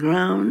in the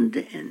ground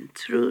and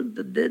threw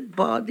the dead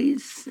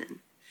bodies and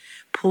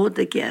poured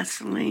the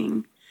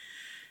gasoline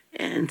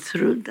and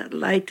threw the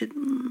lighted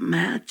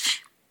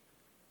match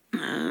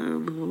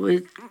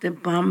with the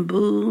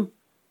bamboo.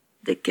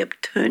 They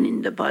kept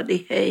turning the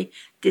body. Hey,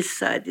 this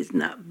side is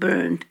not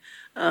burned.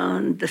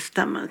 The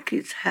stomach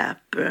is half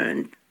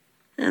burned.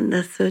 And the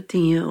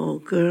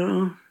 13-year-old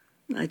girl,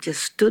 I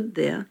just stood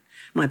there.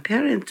 My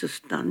parents were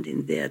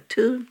standing there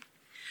too.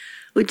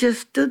 We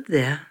just stood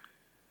there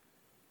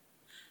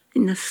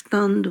in a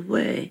stunned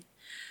way.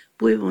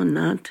 We were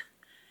not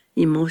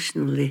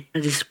emotionally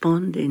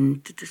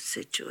responding to the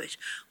situation.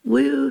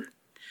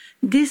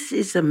 This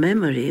is a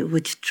memory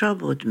which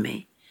troubled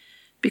me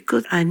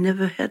because I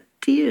never had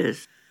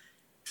tears.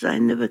 I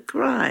never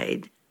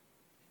cried.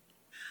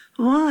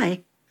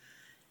 Why?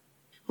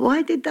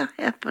 Why did that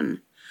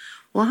happen?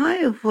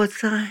 Why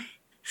was I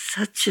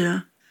such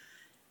a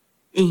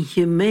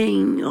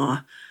inhumane,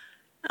 or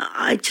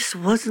I just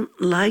wasn't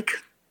like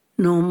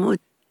normal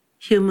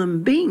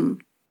human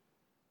being?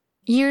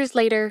 Years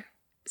later,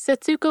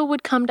 Setsuko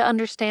would come to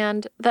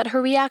understand that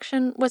her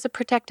reaction was a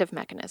protective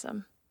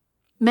mechanism,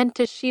 meant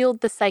to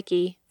shield the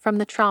psyche from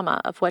the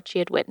trauma of what she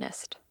had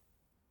witnessed.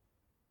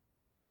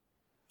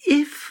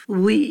 If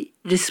we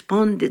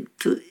responded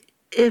to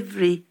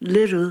every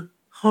little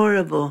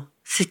horrible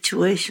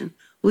situation,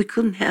 we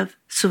couldn't have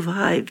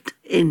survived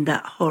in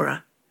that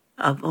horror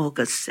of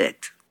August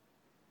 6th.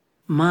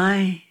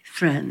 My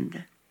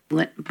friend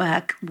went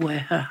back where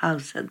her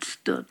house had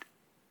stood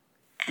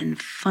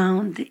and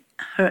found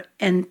her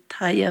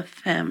entire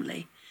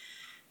family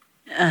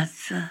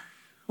as a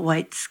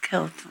white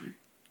skeleton.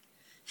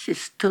 She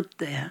stood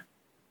there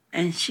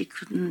and she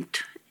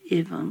couldn't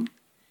even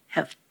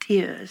have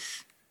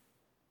tears.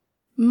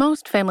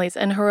 Most families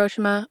in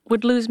Hiroshima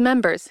would lose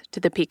members to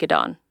the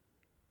Picadon.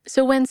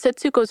 So when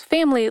Setsuko's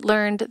family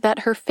learned that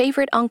her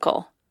favorite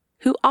uncle,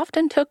 who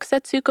often took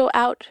Setsuko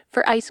out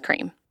for ice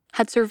cream,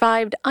 had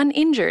survived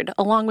uninjured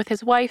along with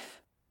his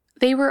wife,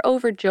 they were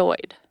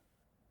overjoyed.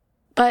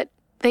 But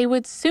they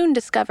would soon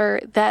discover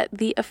that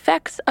the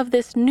effects of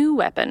this new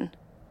weapon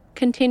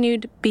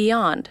continued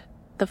beyond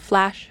the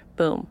flash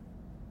boom.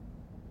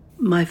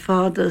 My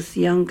father's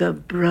younger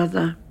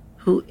brother,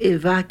 who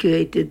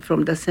evacuated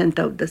from the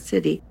center of the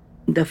city,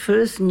 the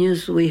first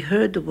news we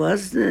heard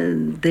was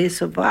they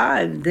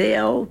survived, they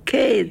are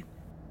okay.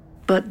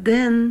 But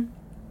then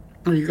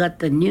we got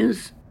the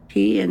news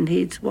he and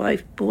his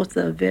wife both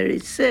are very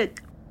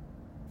sick.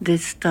 They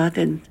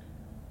started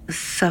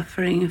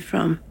suffering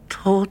from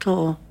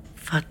total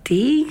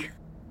fatigue,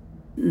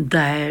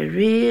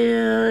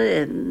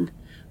 diarrhea and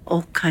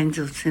all kinds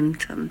of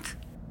symptoms.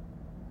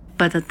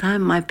 By the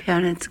time my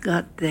parents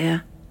got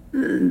there,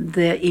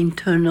 their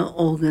internal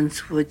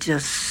organs were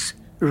just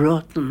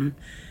rotten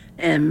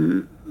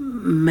and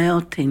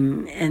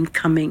melting and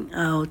coming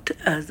out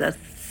as a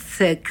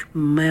thick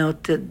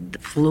melted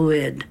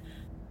fluid.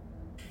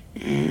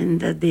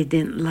 And they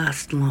didn't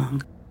last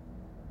long.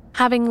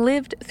 Having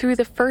lived through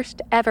the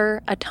first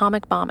ever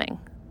atomic bombing,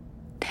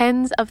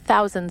 tens of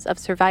thousands of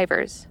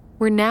survivors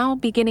were now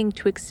beginning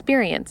to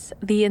experience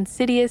the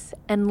insidious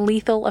and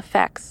lethal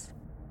effects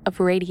of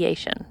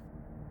radiation.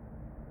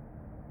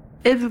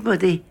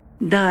 Everybody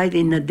died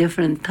in a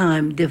different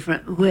time,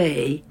 different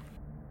way,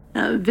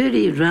 a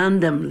very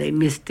randomly,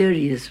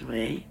 mysterious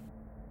way.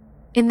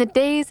 In the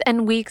days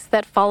and weeks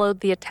that followed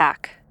the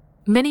attack,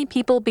 many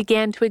people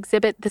began to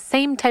exhibit the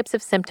same types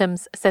of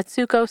symptoms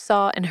Setsuko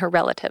saw in her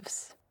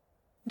relatives.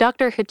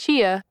 Dr.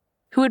 Hachiya,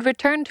 who had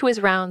returned to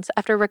his rounds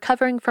after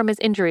recovering from his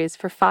injuries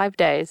for 5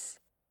 days,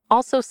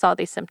 also saw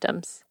these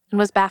symptoms and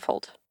was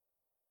baffled.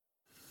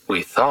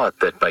 We thought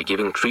that by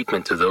giving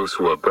treatment to those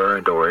who were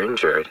burned or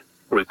injured,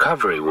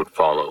 recovery would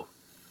follow.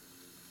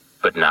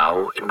 But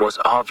now it was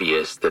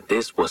obvious that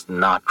this was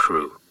not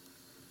true.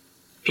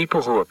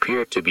 People who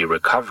appeared to be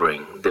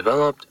recovering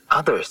developed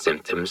other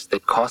symptoms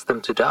that caused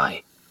them to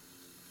die.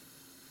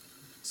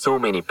 So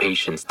many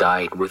patients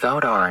died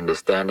without our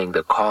understanding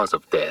the cause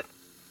of death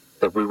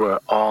that we were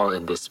all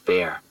in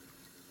despair.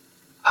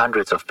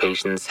 Hundreds of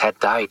patients had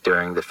died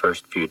during the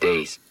first few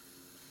days.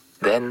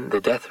 Then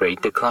the death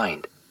rate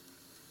declined.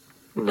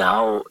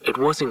 Now it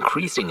was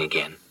increasing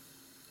again.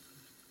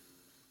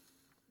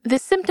 The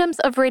symptoms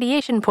of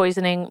radiation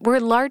poisoning were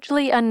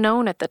largely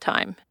unknown at the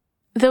time.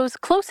 Those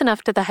close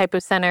enough to the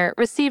hypocenter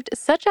received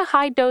such a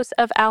high dose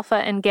of alpha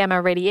and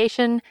gamma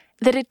radiation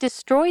that it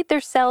destroyed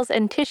their cells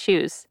and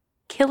tissues,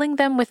 killing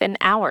them within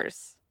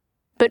hours.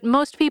 But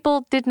most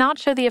people did not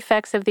show the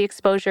effects of the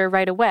exposure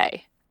right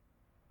away.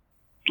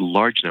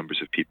 Large numbers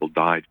of people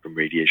died from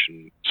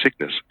radiation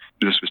sickness.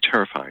 This was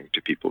terrifying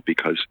to people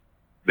because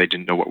they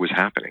didn't know what was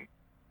happening.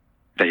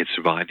 They had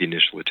survived the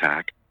initial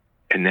attack,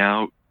 and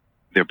now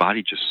their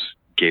body just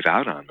gave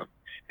out on them.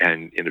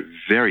 And in a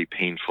very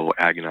painful,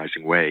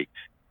 agonizing way,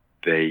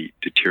 they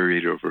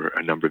deteriorated over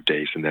a number of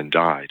days and then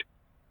died.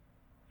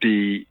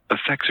 The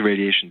effects of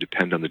radiation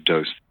depend on the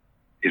dose.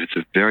 If it's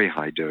a very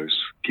high dose,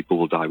 people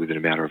will die within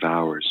a matter of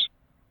hours.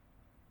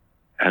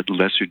 At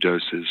lesser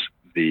doses,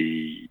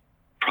 the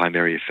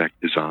primary effect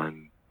is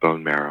on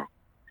bone marrow.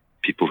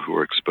 People who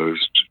are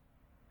exposed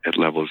at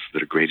levels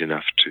that are great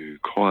enough to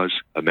cause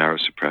a marrow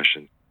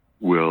suppression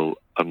will,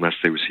 unless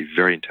they receive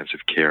very intensive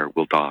care,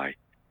 will die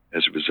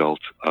as a result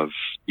of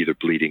either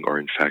bleeding or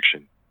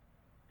infection.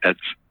 At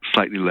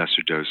slightly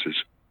lesser doses,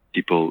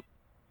 people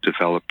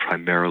develop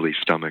primarily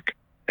stomach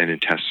and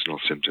intestinal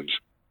symptoms.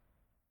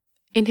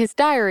 In his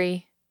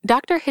diary,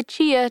 Dr.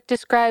 Hachiya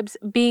describes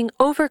being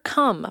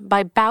overcome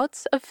by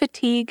bouts of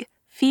fatigue,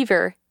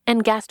 fever,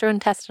 and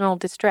gastrointestinal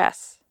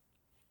distress.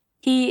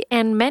 He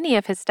and many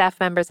of his staff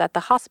members at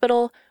the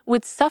hospital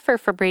would suffer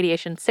from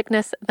radiation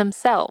sickness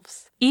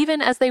themselves,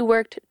 even as they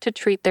worked to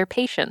treat their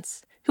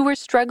patients, who were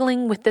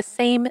struggling with the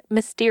same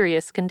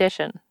mysterious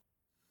condition.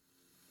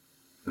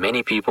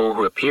 Many people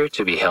who appeared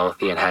to be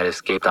healthy and had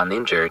escaped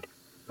uninjured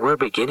were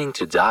beginning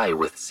to die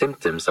with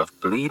symptoms of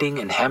bleeding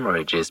and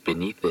hemorrhages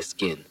beneath the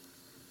skin.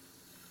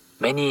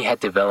 Many had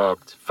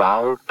developed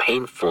foul,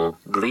 painful,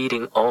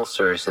 bleeding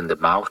ulcers in the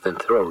mouth and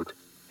throat,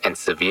 and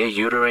severe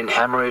uterine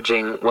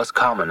hemorrhaging was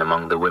common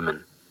among the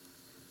women.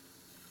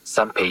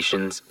 Some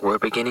patients were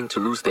beginning to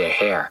lose their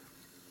hair.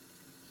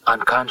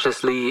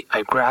 Unconsciously,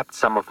 I grabbed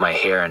some of my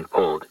hair and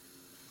pulled.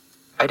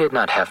 I did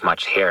not have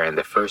much hair in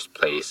the first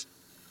place,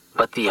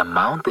 but the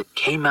amount that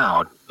came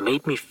out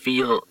made me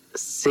feel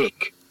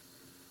sick.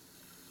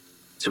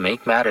 To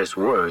make matters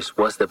worse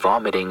was the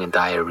vomiting and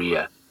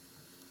diarrhea.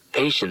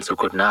 Patients who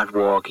could not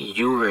walk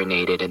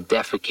urinated and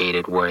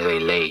defecated where they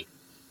lay.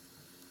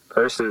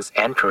 Persons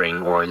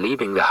entering or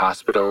leaving the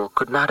hospital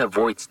could not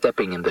avoid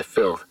stepping in the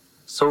filth,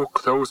 so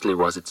closely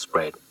was it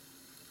spread.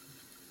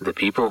 The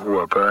people who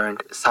were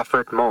burned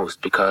suffered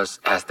most because,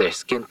 as their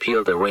skin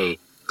peeled away,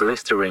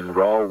 glistering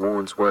raw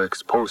wounds were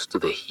exposed to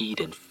the heat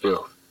and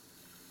filth.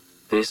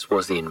 This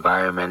was the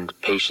environment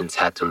patients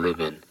had to live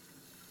in.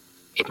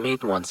 It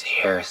made one's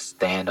hair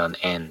stand on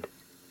end,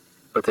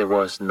 but there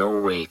was no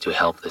way to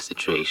help the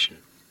situation.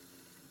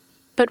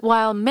 But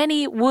while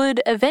many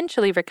would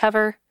eventually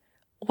recover,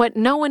 what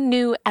no one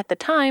knew at the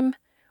time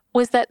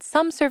was that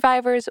some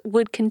survivors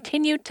would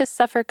continue to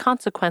suffer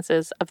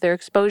consequences of their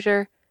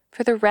exposure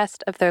for the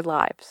rest of their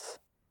lives.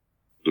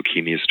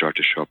 Leukemias start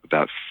to show up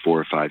about 4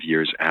 or 5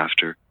 years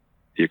after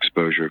the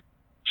exposure.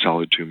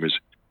 Solid tumors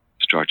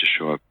start to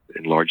show up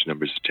in large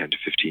numbers 10 to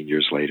 15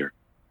 years later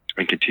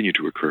and continue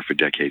to occur for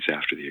decades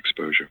after the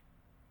exposure.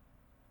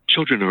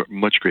 Children are at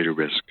much greater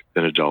risk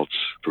than adults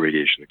for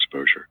radiation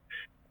exposure.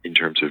 In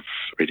terms of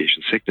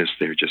radiation sickness,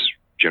 they're just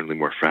generally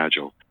more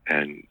fragile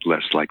and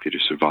less likely to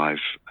survive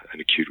an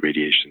acute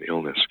radiation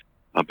illness.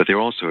 But they're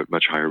also at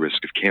much higher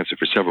risk of cancer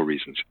for several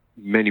reasons.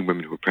 Many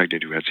women who were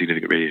pregnant who had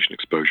significant radiation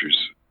exposures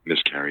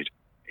miscarried,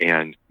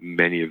 and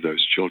many of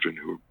those children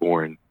who were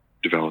born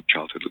developed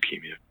childhood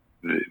leukemia.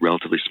 The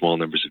relatively small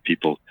numbers of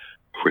people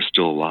who are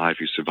still alive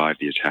who survived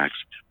the attacks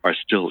are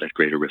still at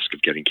greater risk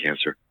of getting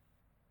cancer.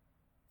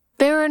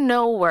 There are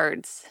no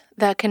words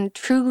that can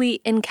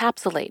truly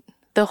encapsulate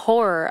the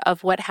horror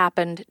of what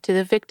happened to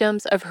the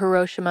victims of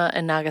Hiroshima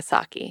and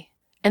Nagasaki,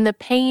 and the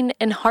pain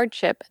and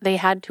hardship they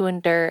had to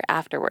endure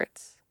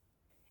afterwards.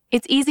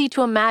 It's easy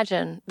to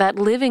imagine that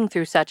living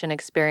through such an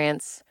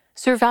experience,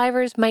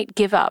 survivors might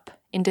give up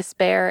in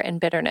despair and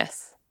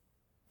bitterness.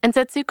 And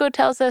Setsuko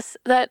tells us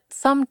that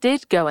some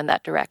did go in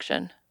that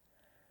direction.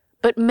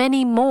 But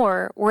many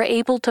more were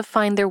able to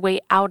find their way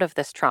out of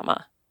this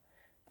trauma,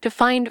 to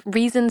find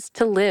reasons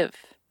to live,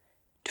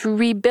 to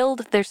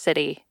rebuild their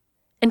city,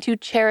 and to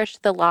cherish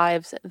the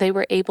lives they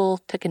were able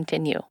to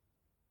continue.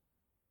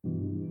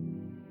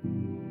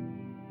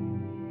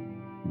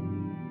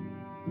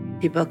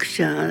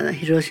 Hibakusha,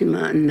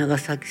 Hiroshima and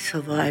Nagasaki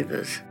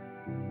survivors.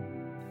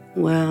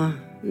 Well,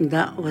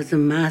 that was a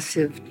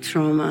massive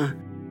trauma.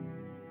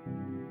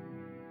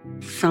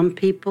 Some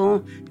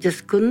people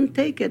just couldn't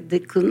take it. They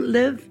couldn't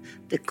live.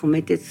 They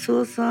committed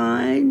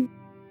suicide.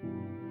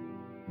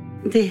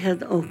 They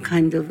had all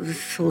kinds of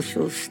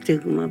social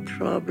stigma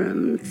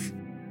problems.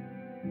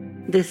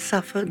 They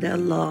suffered a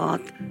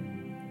lot.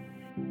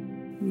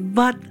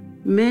 But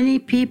many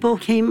people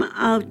came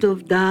out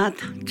of that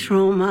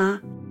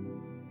trauma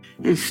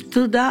and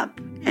stood up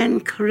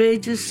and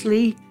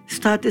courageously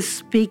started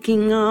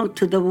speaking out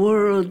to the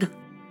world,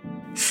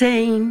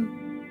 saying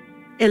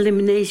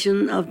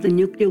elimination of the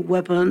nuclear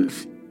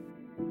weapons.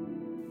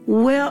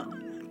 Well,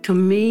 to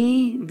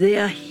me, they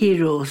are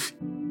heroes.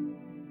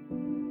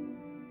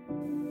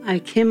 I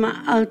came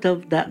out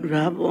of that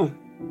rubble,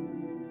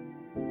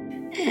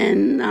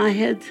 and I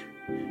had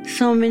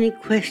so many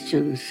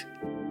questions.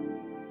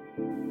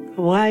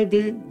 Why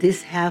did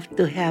this have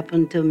to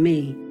happen to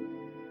me?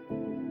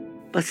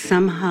 But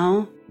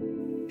somehow,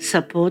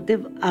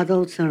 supportive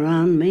adults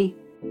around me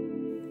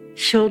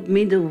showed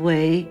me the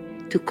way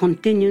to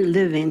continue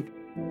living,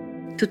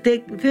 to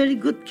take very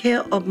good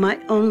care of my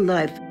own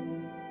life,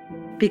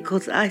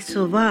 because I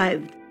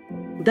survived.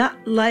 That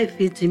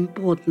life is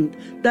important.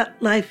 That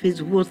life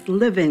is worth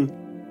living,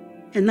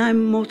 and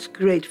I'm most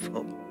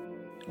grateful.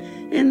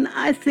 And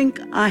I think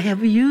I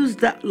have used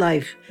that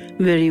life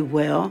very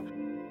well.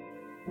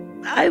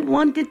 I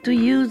wanted to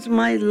use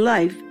my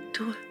life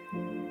to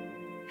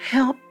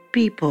help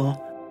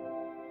people,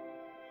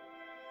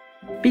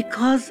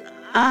 because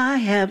I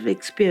have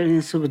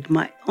experience with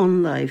my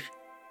own life,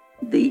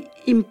 the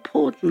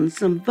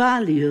importance and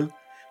value,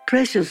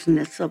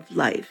 preciousness of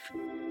life.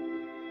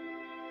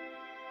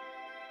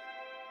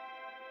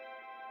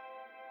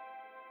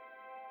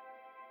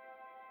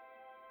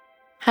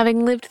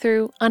 Having lived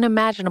through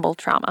unimaginable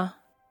trauma,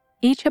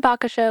 each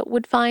Hibakusha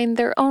would find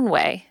their own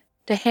way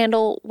to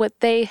handle what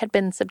they had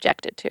been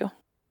subjected to.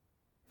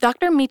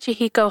 Dr.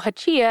 Michihiko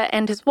Hachiya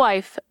and his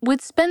wife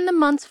would spend the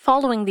months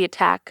following the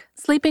attack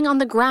sleeping on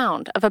the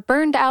ground of a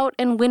burned-out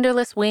and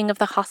windowless wing of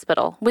the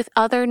hospital with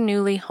other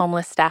newly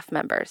homeless staff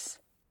members,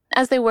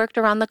 as they worked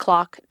around the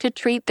clock to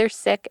treat their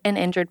sick and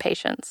injured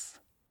patients.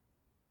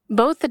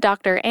 Both the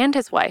doctor and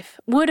his wife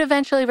would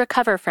eventually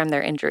recover from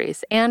their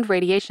injuries and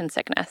radiation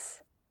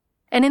sickness.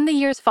 And in the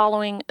years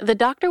following, the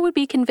doctor would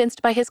be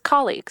convinced by his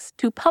colleagues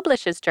to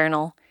publish his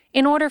journal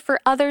in order for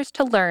others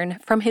to learn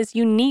from his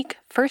unique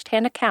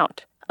first-hand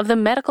account of the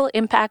medical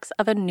impacts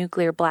of a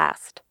nuclear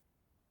blast.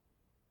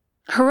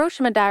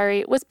 Hiroshima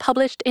Diary was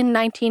published in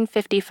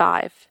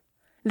 1955,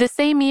 the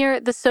same year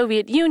the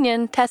Soviet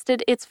Union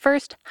tested its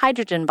first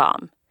hydrogen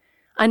bomb,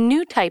 a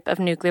new type of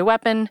nuclear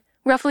weapon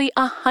roughly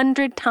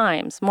 100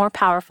 times more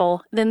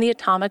powerful than the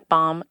atomic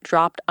bomb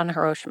dropped on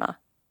Hiroshima.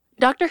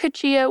 Dr.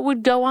 Hachiya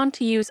would go on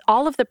to use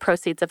all of the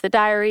proceeds of the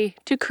diary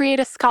to create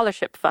a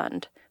scholarship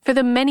fund for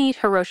the many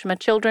Hiroshima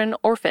children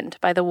orphaned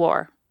by the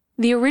war.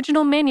 The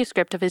original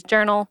manuscript of his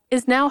journal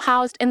is now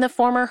housed in the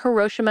former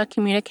Hiroshima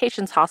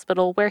Communications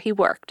Hospital where he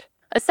worked,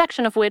 a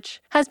section of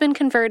which has been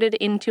converted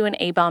into an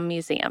A-bomb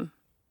museum.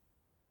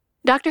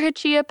 Dr.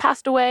 Hachiya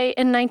passed away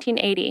in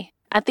 1980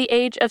 at the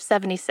age of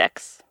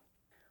 76.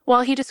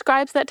 While he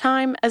describes that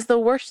time as the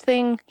worst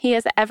thing he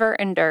has ever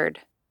endured,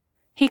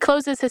 he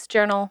closes his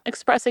journal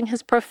expressing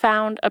his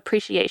profound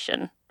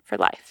appreciation for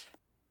life.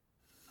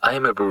 I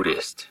am a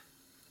Buddhist,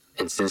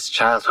 and since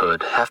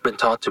childhood have been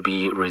taught to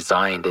be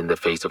resigned in the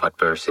face of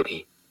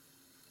adversity.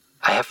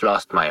 I have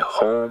lost my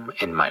home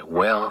and my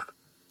wealth,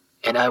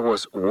 and I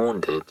was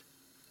wounded.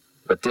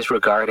 But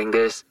disregarding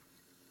this,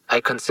 I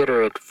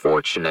consider it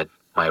fortunate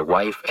my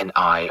wife and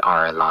I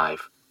are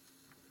alive.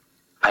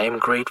 I am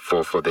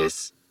grateful for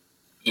this,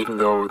 even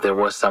though there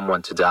was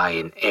someone to die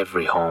in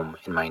every home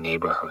in my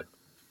neighborhood.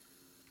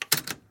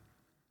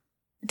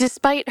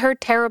 Despite her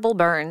terrible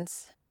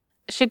burns,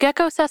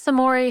 Shigeko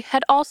Sasamori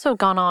had also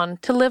gone on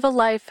to live a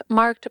life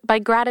marked by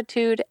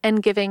gratitude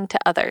and giving to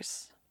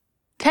others.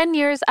 10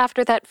 years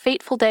after that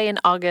fateful day in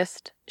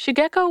August,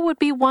 Shigeko would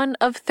be one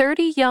of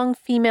 30 young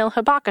female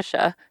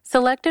hibakusha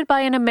selected by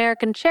an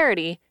American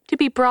charity to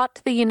be brought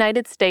to the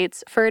United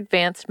States for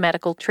advanced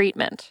medical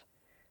treatment.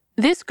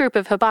 This group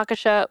of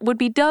hibakusha would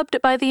be dubbed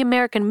by the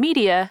American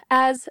media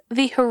as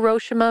the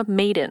Hiroshima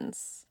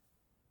Maidens.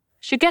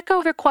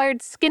 Shigeko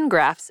required skin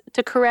grafts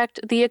to correct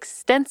the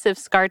extensive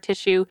scar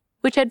tissue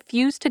which had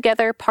fused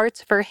together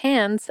parts of her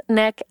hands,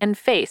 neck, and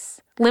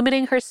face,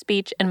 limiting her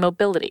speech and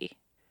mobility.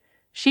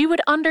 She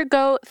would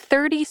undergo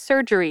 30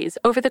 surgeries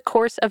over the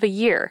course of a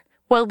year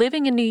while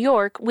living in New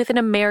York with an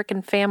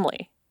American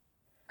family.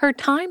 Her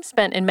time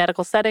spent in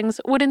medical settings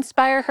would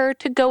inspire her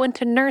to go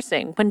into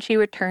nursing when she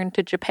returned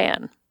to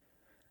Japan.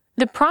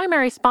 The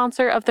primary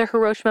sponsor of the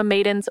Hiroshima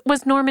Maidens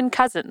was Norman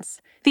Cousins,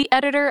 the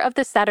editor of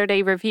the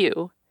Saturday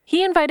Review.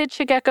 He invited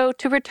Shigeko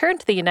to return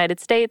to the United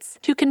States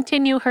to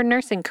continue her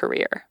nursing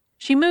career.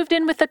 She moved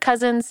in with the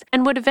Cousins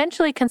and would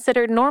eventually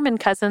consider Norman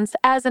Cousins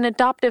as an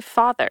adoptive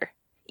father,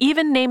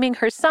 even naming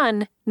her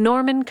son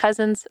Norman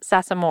Cousins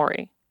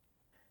Sasamori.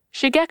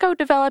 Shigeko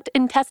developed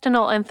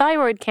intestinal and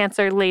thyroid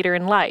cancer later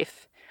in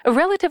life, a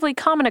relatively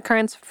common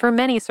occurrence for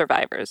many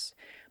survivors,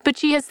 but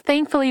she has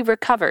thankfully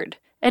recovered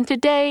and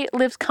today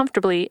lives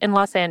comfortably in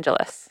Los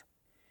Angeles.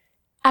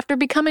 After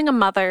becoming a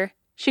mother,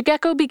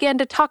 Shigeko began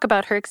to talk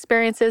about her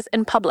experiences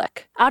in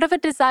public out of a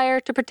desire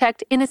to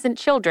protect innocent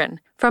children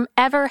from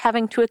ever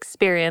having to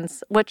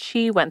experience what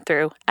she went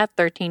through at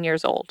 13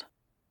 years old.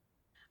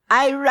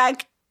 I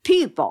like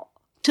people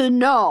to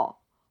know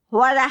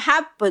what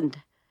happened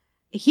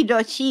in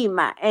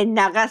Hiroshima and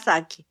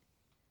Nagasaki.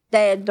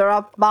 They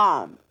dropped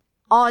bombs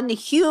on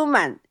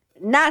human,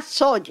 not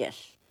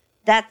soldiers.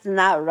 That's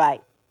not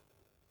right.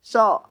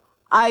 So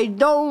I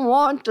don't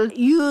want to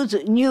use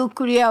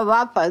nuclear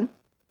weapon.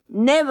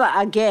 Never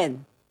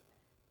again.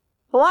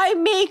 Why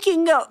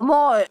making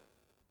more?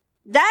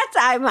 That's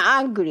I'm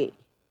angry.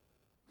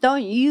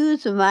 Don't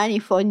use money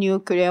for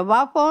nuclear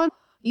weapon.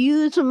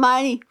 Use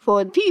money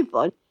for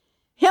people.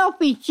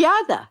 Help each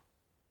other.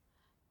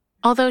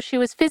 Although she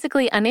was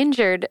physically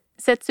uninjured,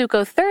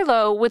 Setsuko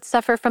Thurlow would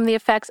suffer from the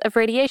effects of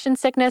radiation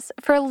sickness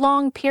for a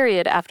long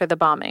period after the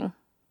bombing.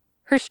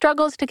 Her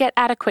struggles to get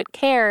adequate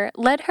care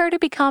led her to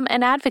become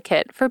an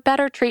advocate for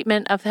better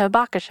treatment of the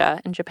hibakusha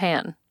in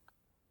Japan.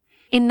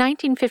 In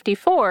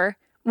 1954,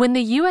 when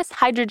the U.S.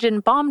 hydrogen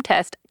bomb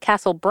test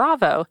Castle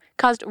Bravo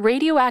caused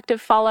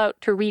radioactive fallout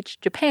to reach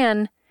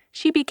Japan,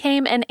 she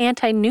became an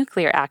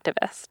anti-nuclear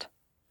activist.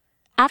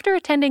 After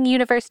attending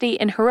university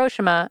in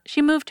Hiroshima,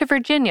 she moved to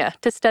Virginia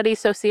to study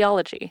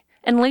sociology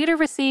and later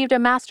received a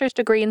master's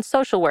degree in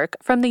social work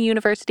from the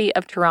University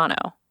of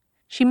Toronto.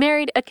 She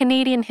married a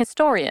Canadian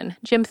historian,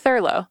 Jim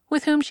Thurlow,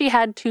 with whom she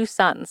had 2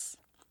 sons.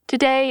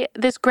 Today,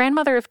 this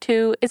grandmother of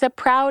 2 is a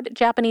proud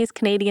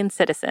Japanese-Canadian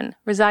citizen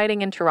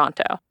residing in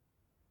Toronto.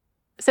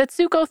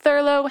 Setsuko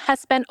Thurlow has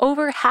spent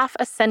over half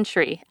a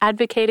century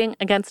advocating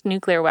against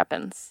nuclear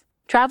weapons,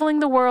 traveling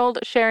the world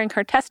sharing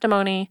her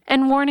testimony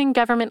and warning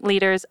government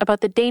leaders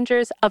about the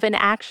dangers of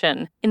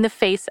inaction in the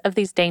face of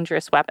these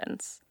dangerous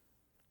weapons.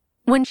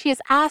 When she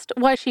is asked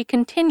why she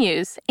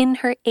continues, in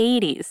her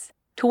 80s,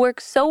 to work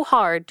so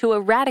hard to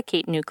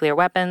eradicate nuclear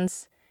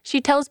weapons,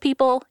 she tells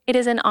people it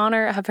is in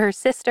honor of her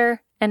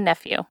sister and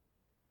nephew.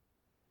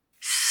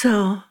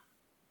 So,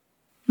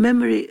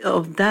 memory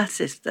of that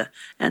sister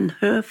and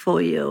her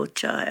 4-year-old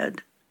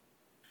child.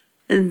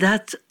 And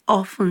that's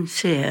often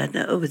shared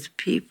with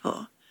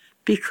people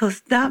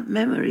because that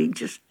memory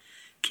just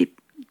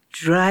keeps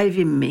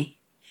driving me,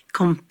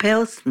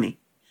 compels me.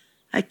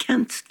 I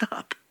can't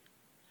stop.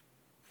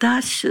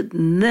 That should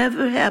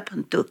never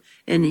happen to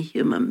any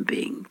human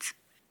beings.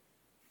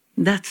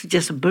 That's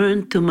just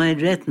burned to my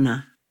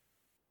retina.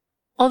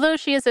 Although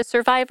she is a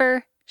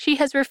survivor, she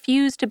has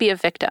refused to be a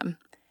victim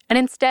and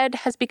instead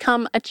has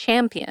become a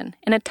champion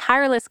in a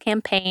tireless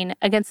campaign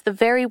against the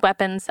very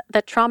weapons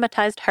that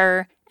traumatized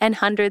her and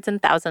hundreds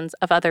and thousands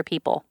of other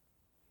people.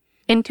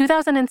 In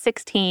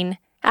 2016,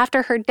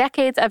 after her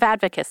decades of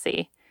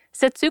advocacy,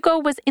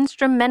 Setsuko was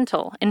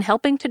instrumental in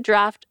helping to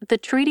draft the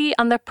Treaty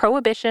on the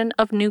Prohibition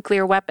of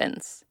Nuclear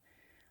Weapons,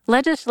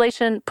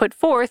 legislation put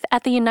forth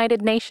at the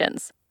United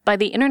Nations by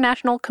the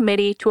International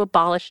Committee to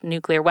Abolish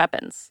Nuclear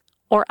Weapons,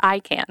 or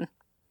ICAN.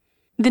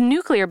 The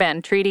Nuclear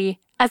Ban Treaty,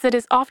 as it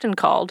is often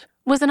called,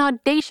 was an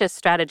audacious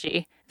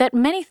strategy that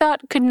many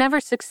thought could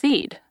never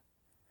succeed.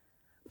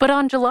 But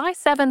on July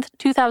 7,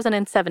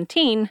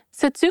 2017,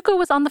 Setsuko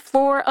was on the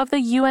floor of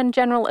the UN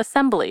General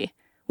Assembly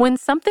when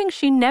something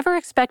she never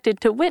expected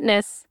to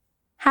witness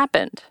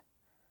happened.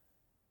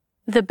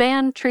 The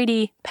ban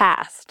treaty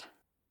passed.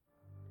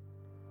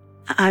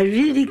 I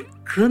really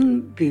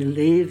couldn't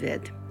believe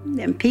it.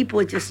 And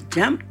people just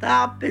jumped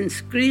up and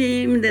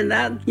screamed and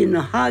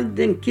hugged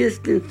and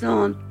kissed and so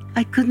on.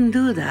 I couldn't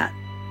do that.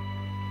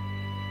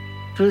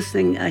 First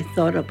thing I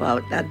thought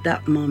about at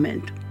that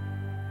moment,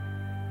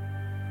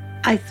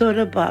 I thought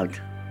about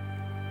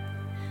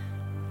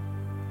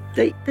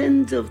the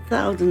tens of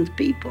thousands of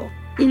people,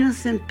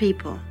 innocent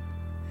people,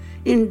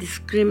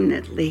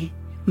 indiscriminately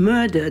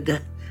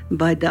murdered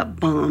by that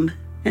bomb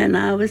And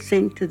I was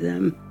saying to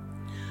them,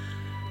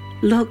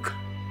 look,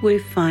 we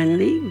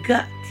finally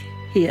got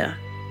here.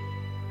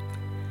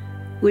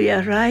 We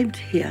arrived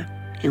here,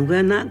 and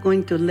we're not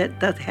going to let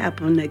that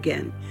happen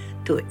again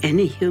to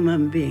any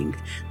human being.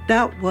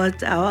 That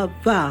was our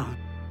vow.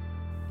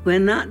 We're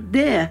not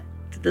there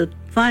to the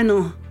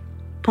final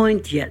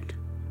point yet.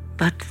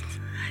 But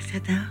I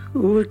said,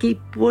 we'll keep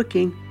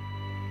working.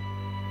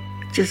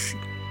 Just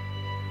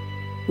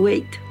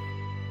wait.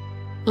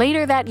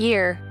 Later that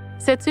year,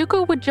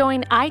 Setsuko would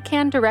join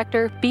ICANN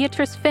director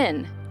Beatrice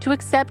Finn to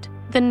accept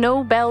the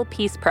Nobel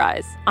Peace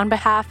Prize on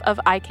behalf of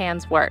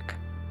ICANN's work.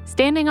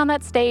 Standing on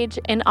that stage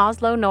in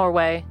Oslo,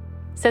 Norway,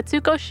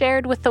 Setsuko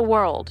shared with the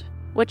world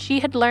what she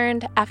had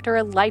learned after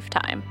a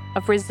lifetime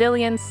of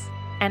resilience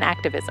and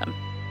activism.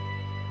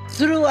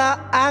 Through our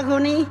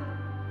agony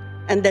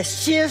and the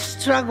sheer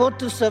struggle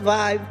to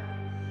survive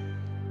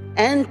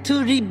and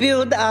to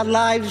rebuild our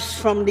lives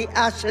from the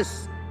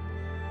ashes,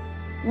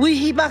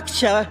 we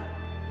Hibakusha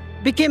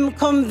became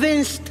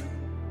convinced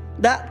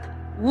that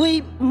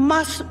we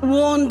must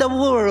warn the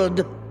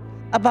world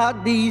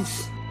about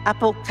these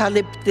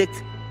apocalyptic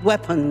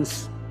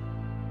weapons.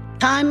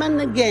 Time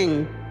and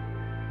again,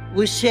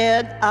 we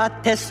shared our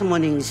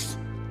testimonies.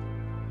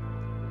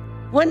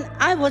 When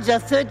I was a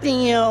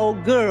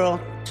 13-year-old girl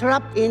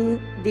trapped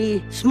in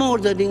the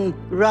smoldering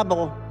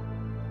rubble,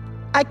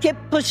 I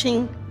kept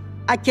pushing,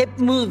 I kept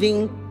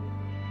moving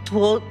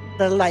toward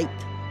the light.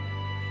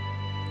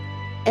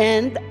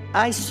 And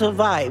I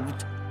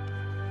survived.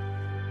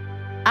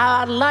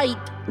 Our light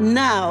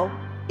now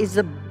is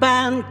a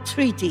banned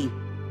treaty.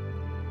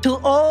 To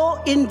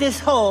all in this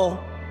hall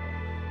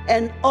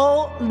and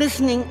all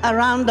listening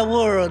around the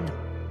world,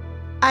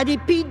 I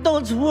repeat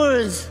those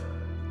words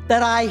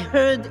that I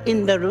heard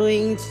in the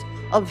ruins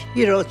of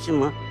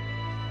Hiroshima.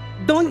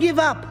 Don't give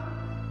up.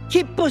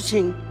 Keep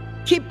pushing.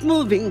 Keep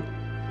moving.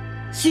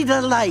 See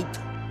the light.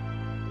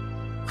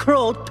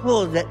 Crawl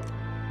toward it.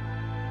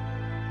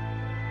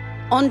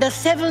 On the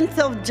 7th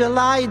of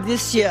July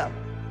this year,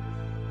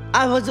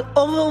 I was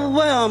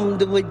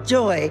overwhelmed with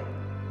joy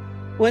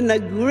when the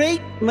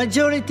great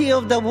majority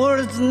of the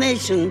world's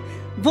nations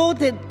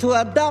voted to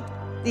adopt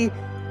the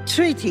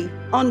Treaty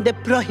on the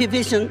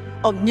Prohibition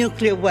of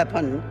Nuclear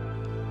Weapons.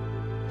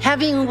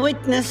 Having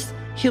witnessed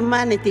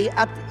humanity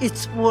at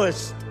its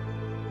worst,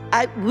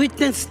 I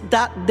witnessed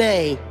that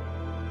day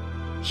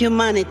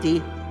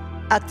humanity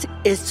at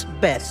its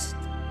best.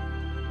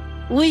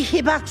 We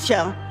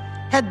Hibakusha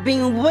had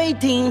been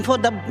waiting for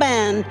the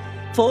ban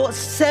for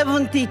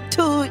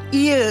 72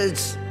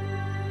 years.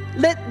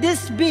 Let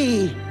this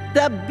be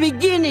the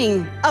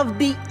beginning of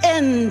the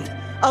end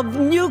of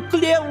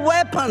nuclear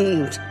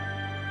weapons.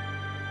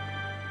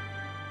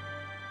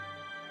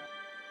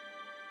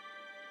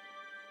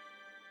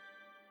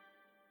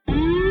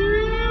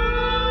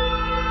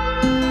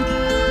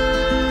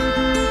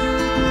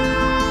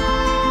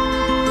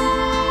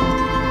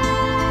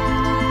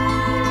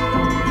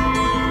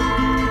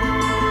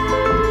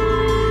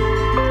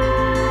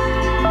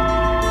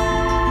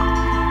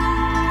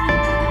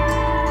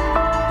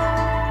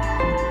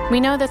 We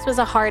know this was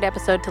a hard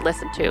episode to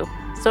listen to,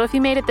 so if you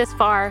made it this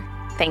far,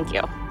 thank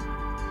you.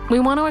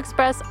 We want to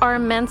express our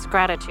immense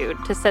gratitude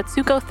to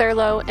Setsuko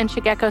Thurlow and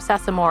Shigeko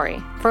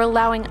Sasomori for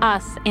allowing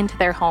us into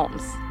their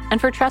homes and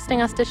for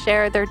trusting us to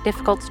share their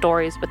difficult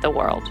stories with the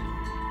world.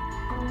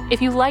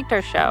 If you liked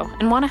our show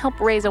and want to help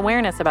raise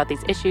awareness about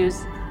these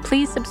issues,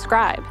 please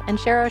subscribe and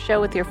share our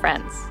show with your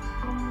friends.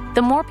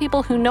 The more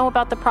people who know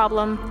about the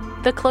problem,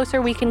 the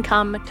closer we can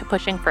come to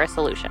pushing for a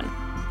solution.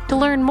 To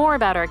learn more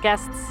about our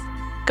guests,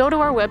 go to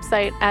our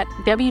website at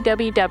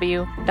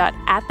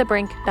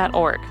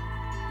www.atthebrink.org.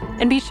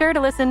 And be sure to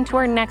listen to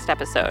our next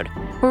episode,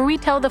 where we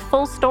tell the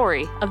full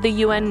story of the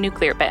UN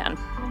nuclear ban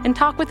and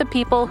talk with the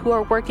people who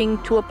are working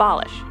to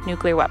abolish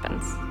nuclear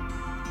weapons.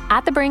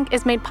 At the Brink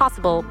is made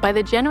possible by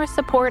the generous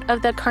support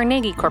of the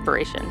Carnegie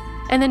Corporation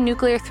and the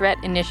Nuclear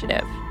Threat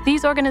Initiative.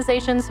 These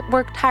organizations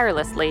work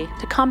tirelessly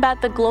to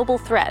combat the global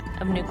threat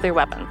of nuclear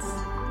weapons.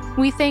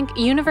 We thank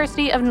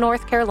University of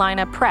North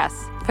Carolina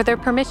Press for their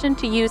permission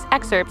to use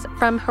excerpts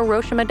from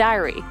Hiroshima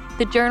Diary,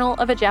 the Journal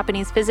of a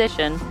Japanese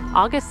Physician,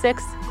 August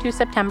 6th to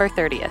September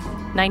 30th,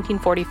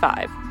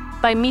 1945,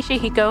 by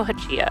Michihiko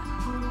Hachiya.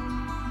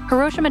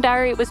 Hiroshima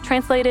Diary was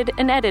translated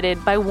and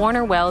edited by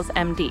Warner Wells,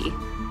 MD.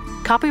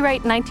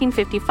 Copyright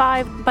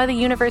 1955 by the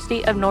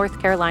University of North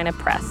Carolina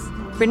Press.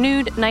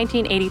 Renewed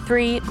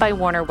 1983 by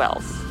Warner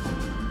Wells.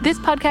 This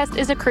podcast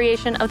is a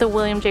creation of the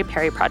William J.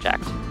 Perry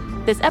Project.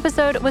 This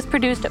episode was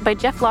produced by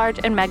Jeff Large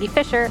and Maggie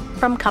Fisher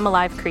from Come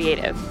Alive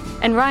Creative,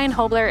 and Ryan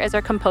Hobler is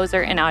our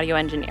composer and audio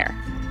engineer.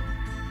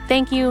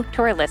 Thank you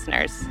to our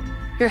listeners.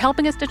 You're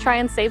helping us to try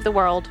and save the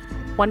world,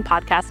 one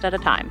podcast at a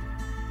time.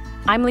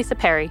 I'm Lisa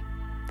Perry.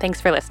 Thanks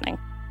for listening.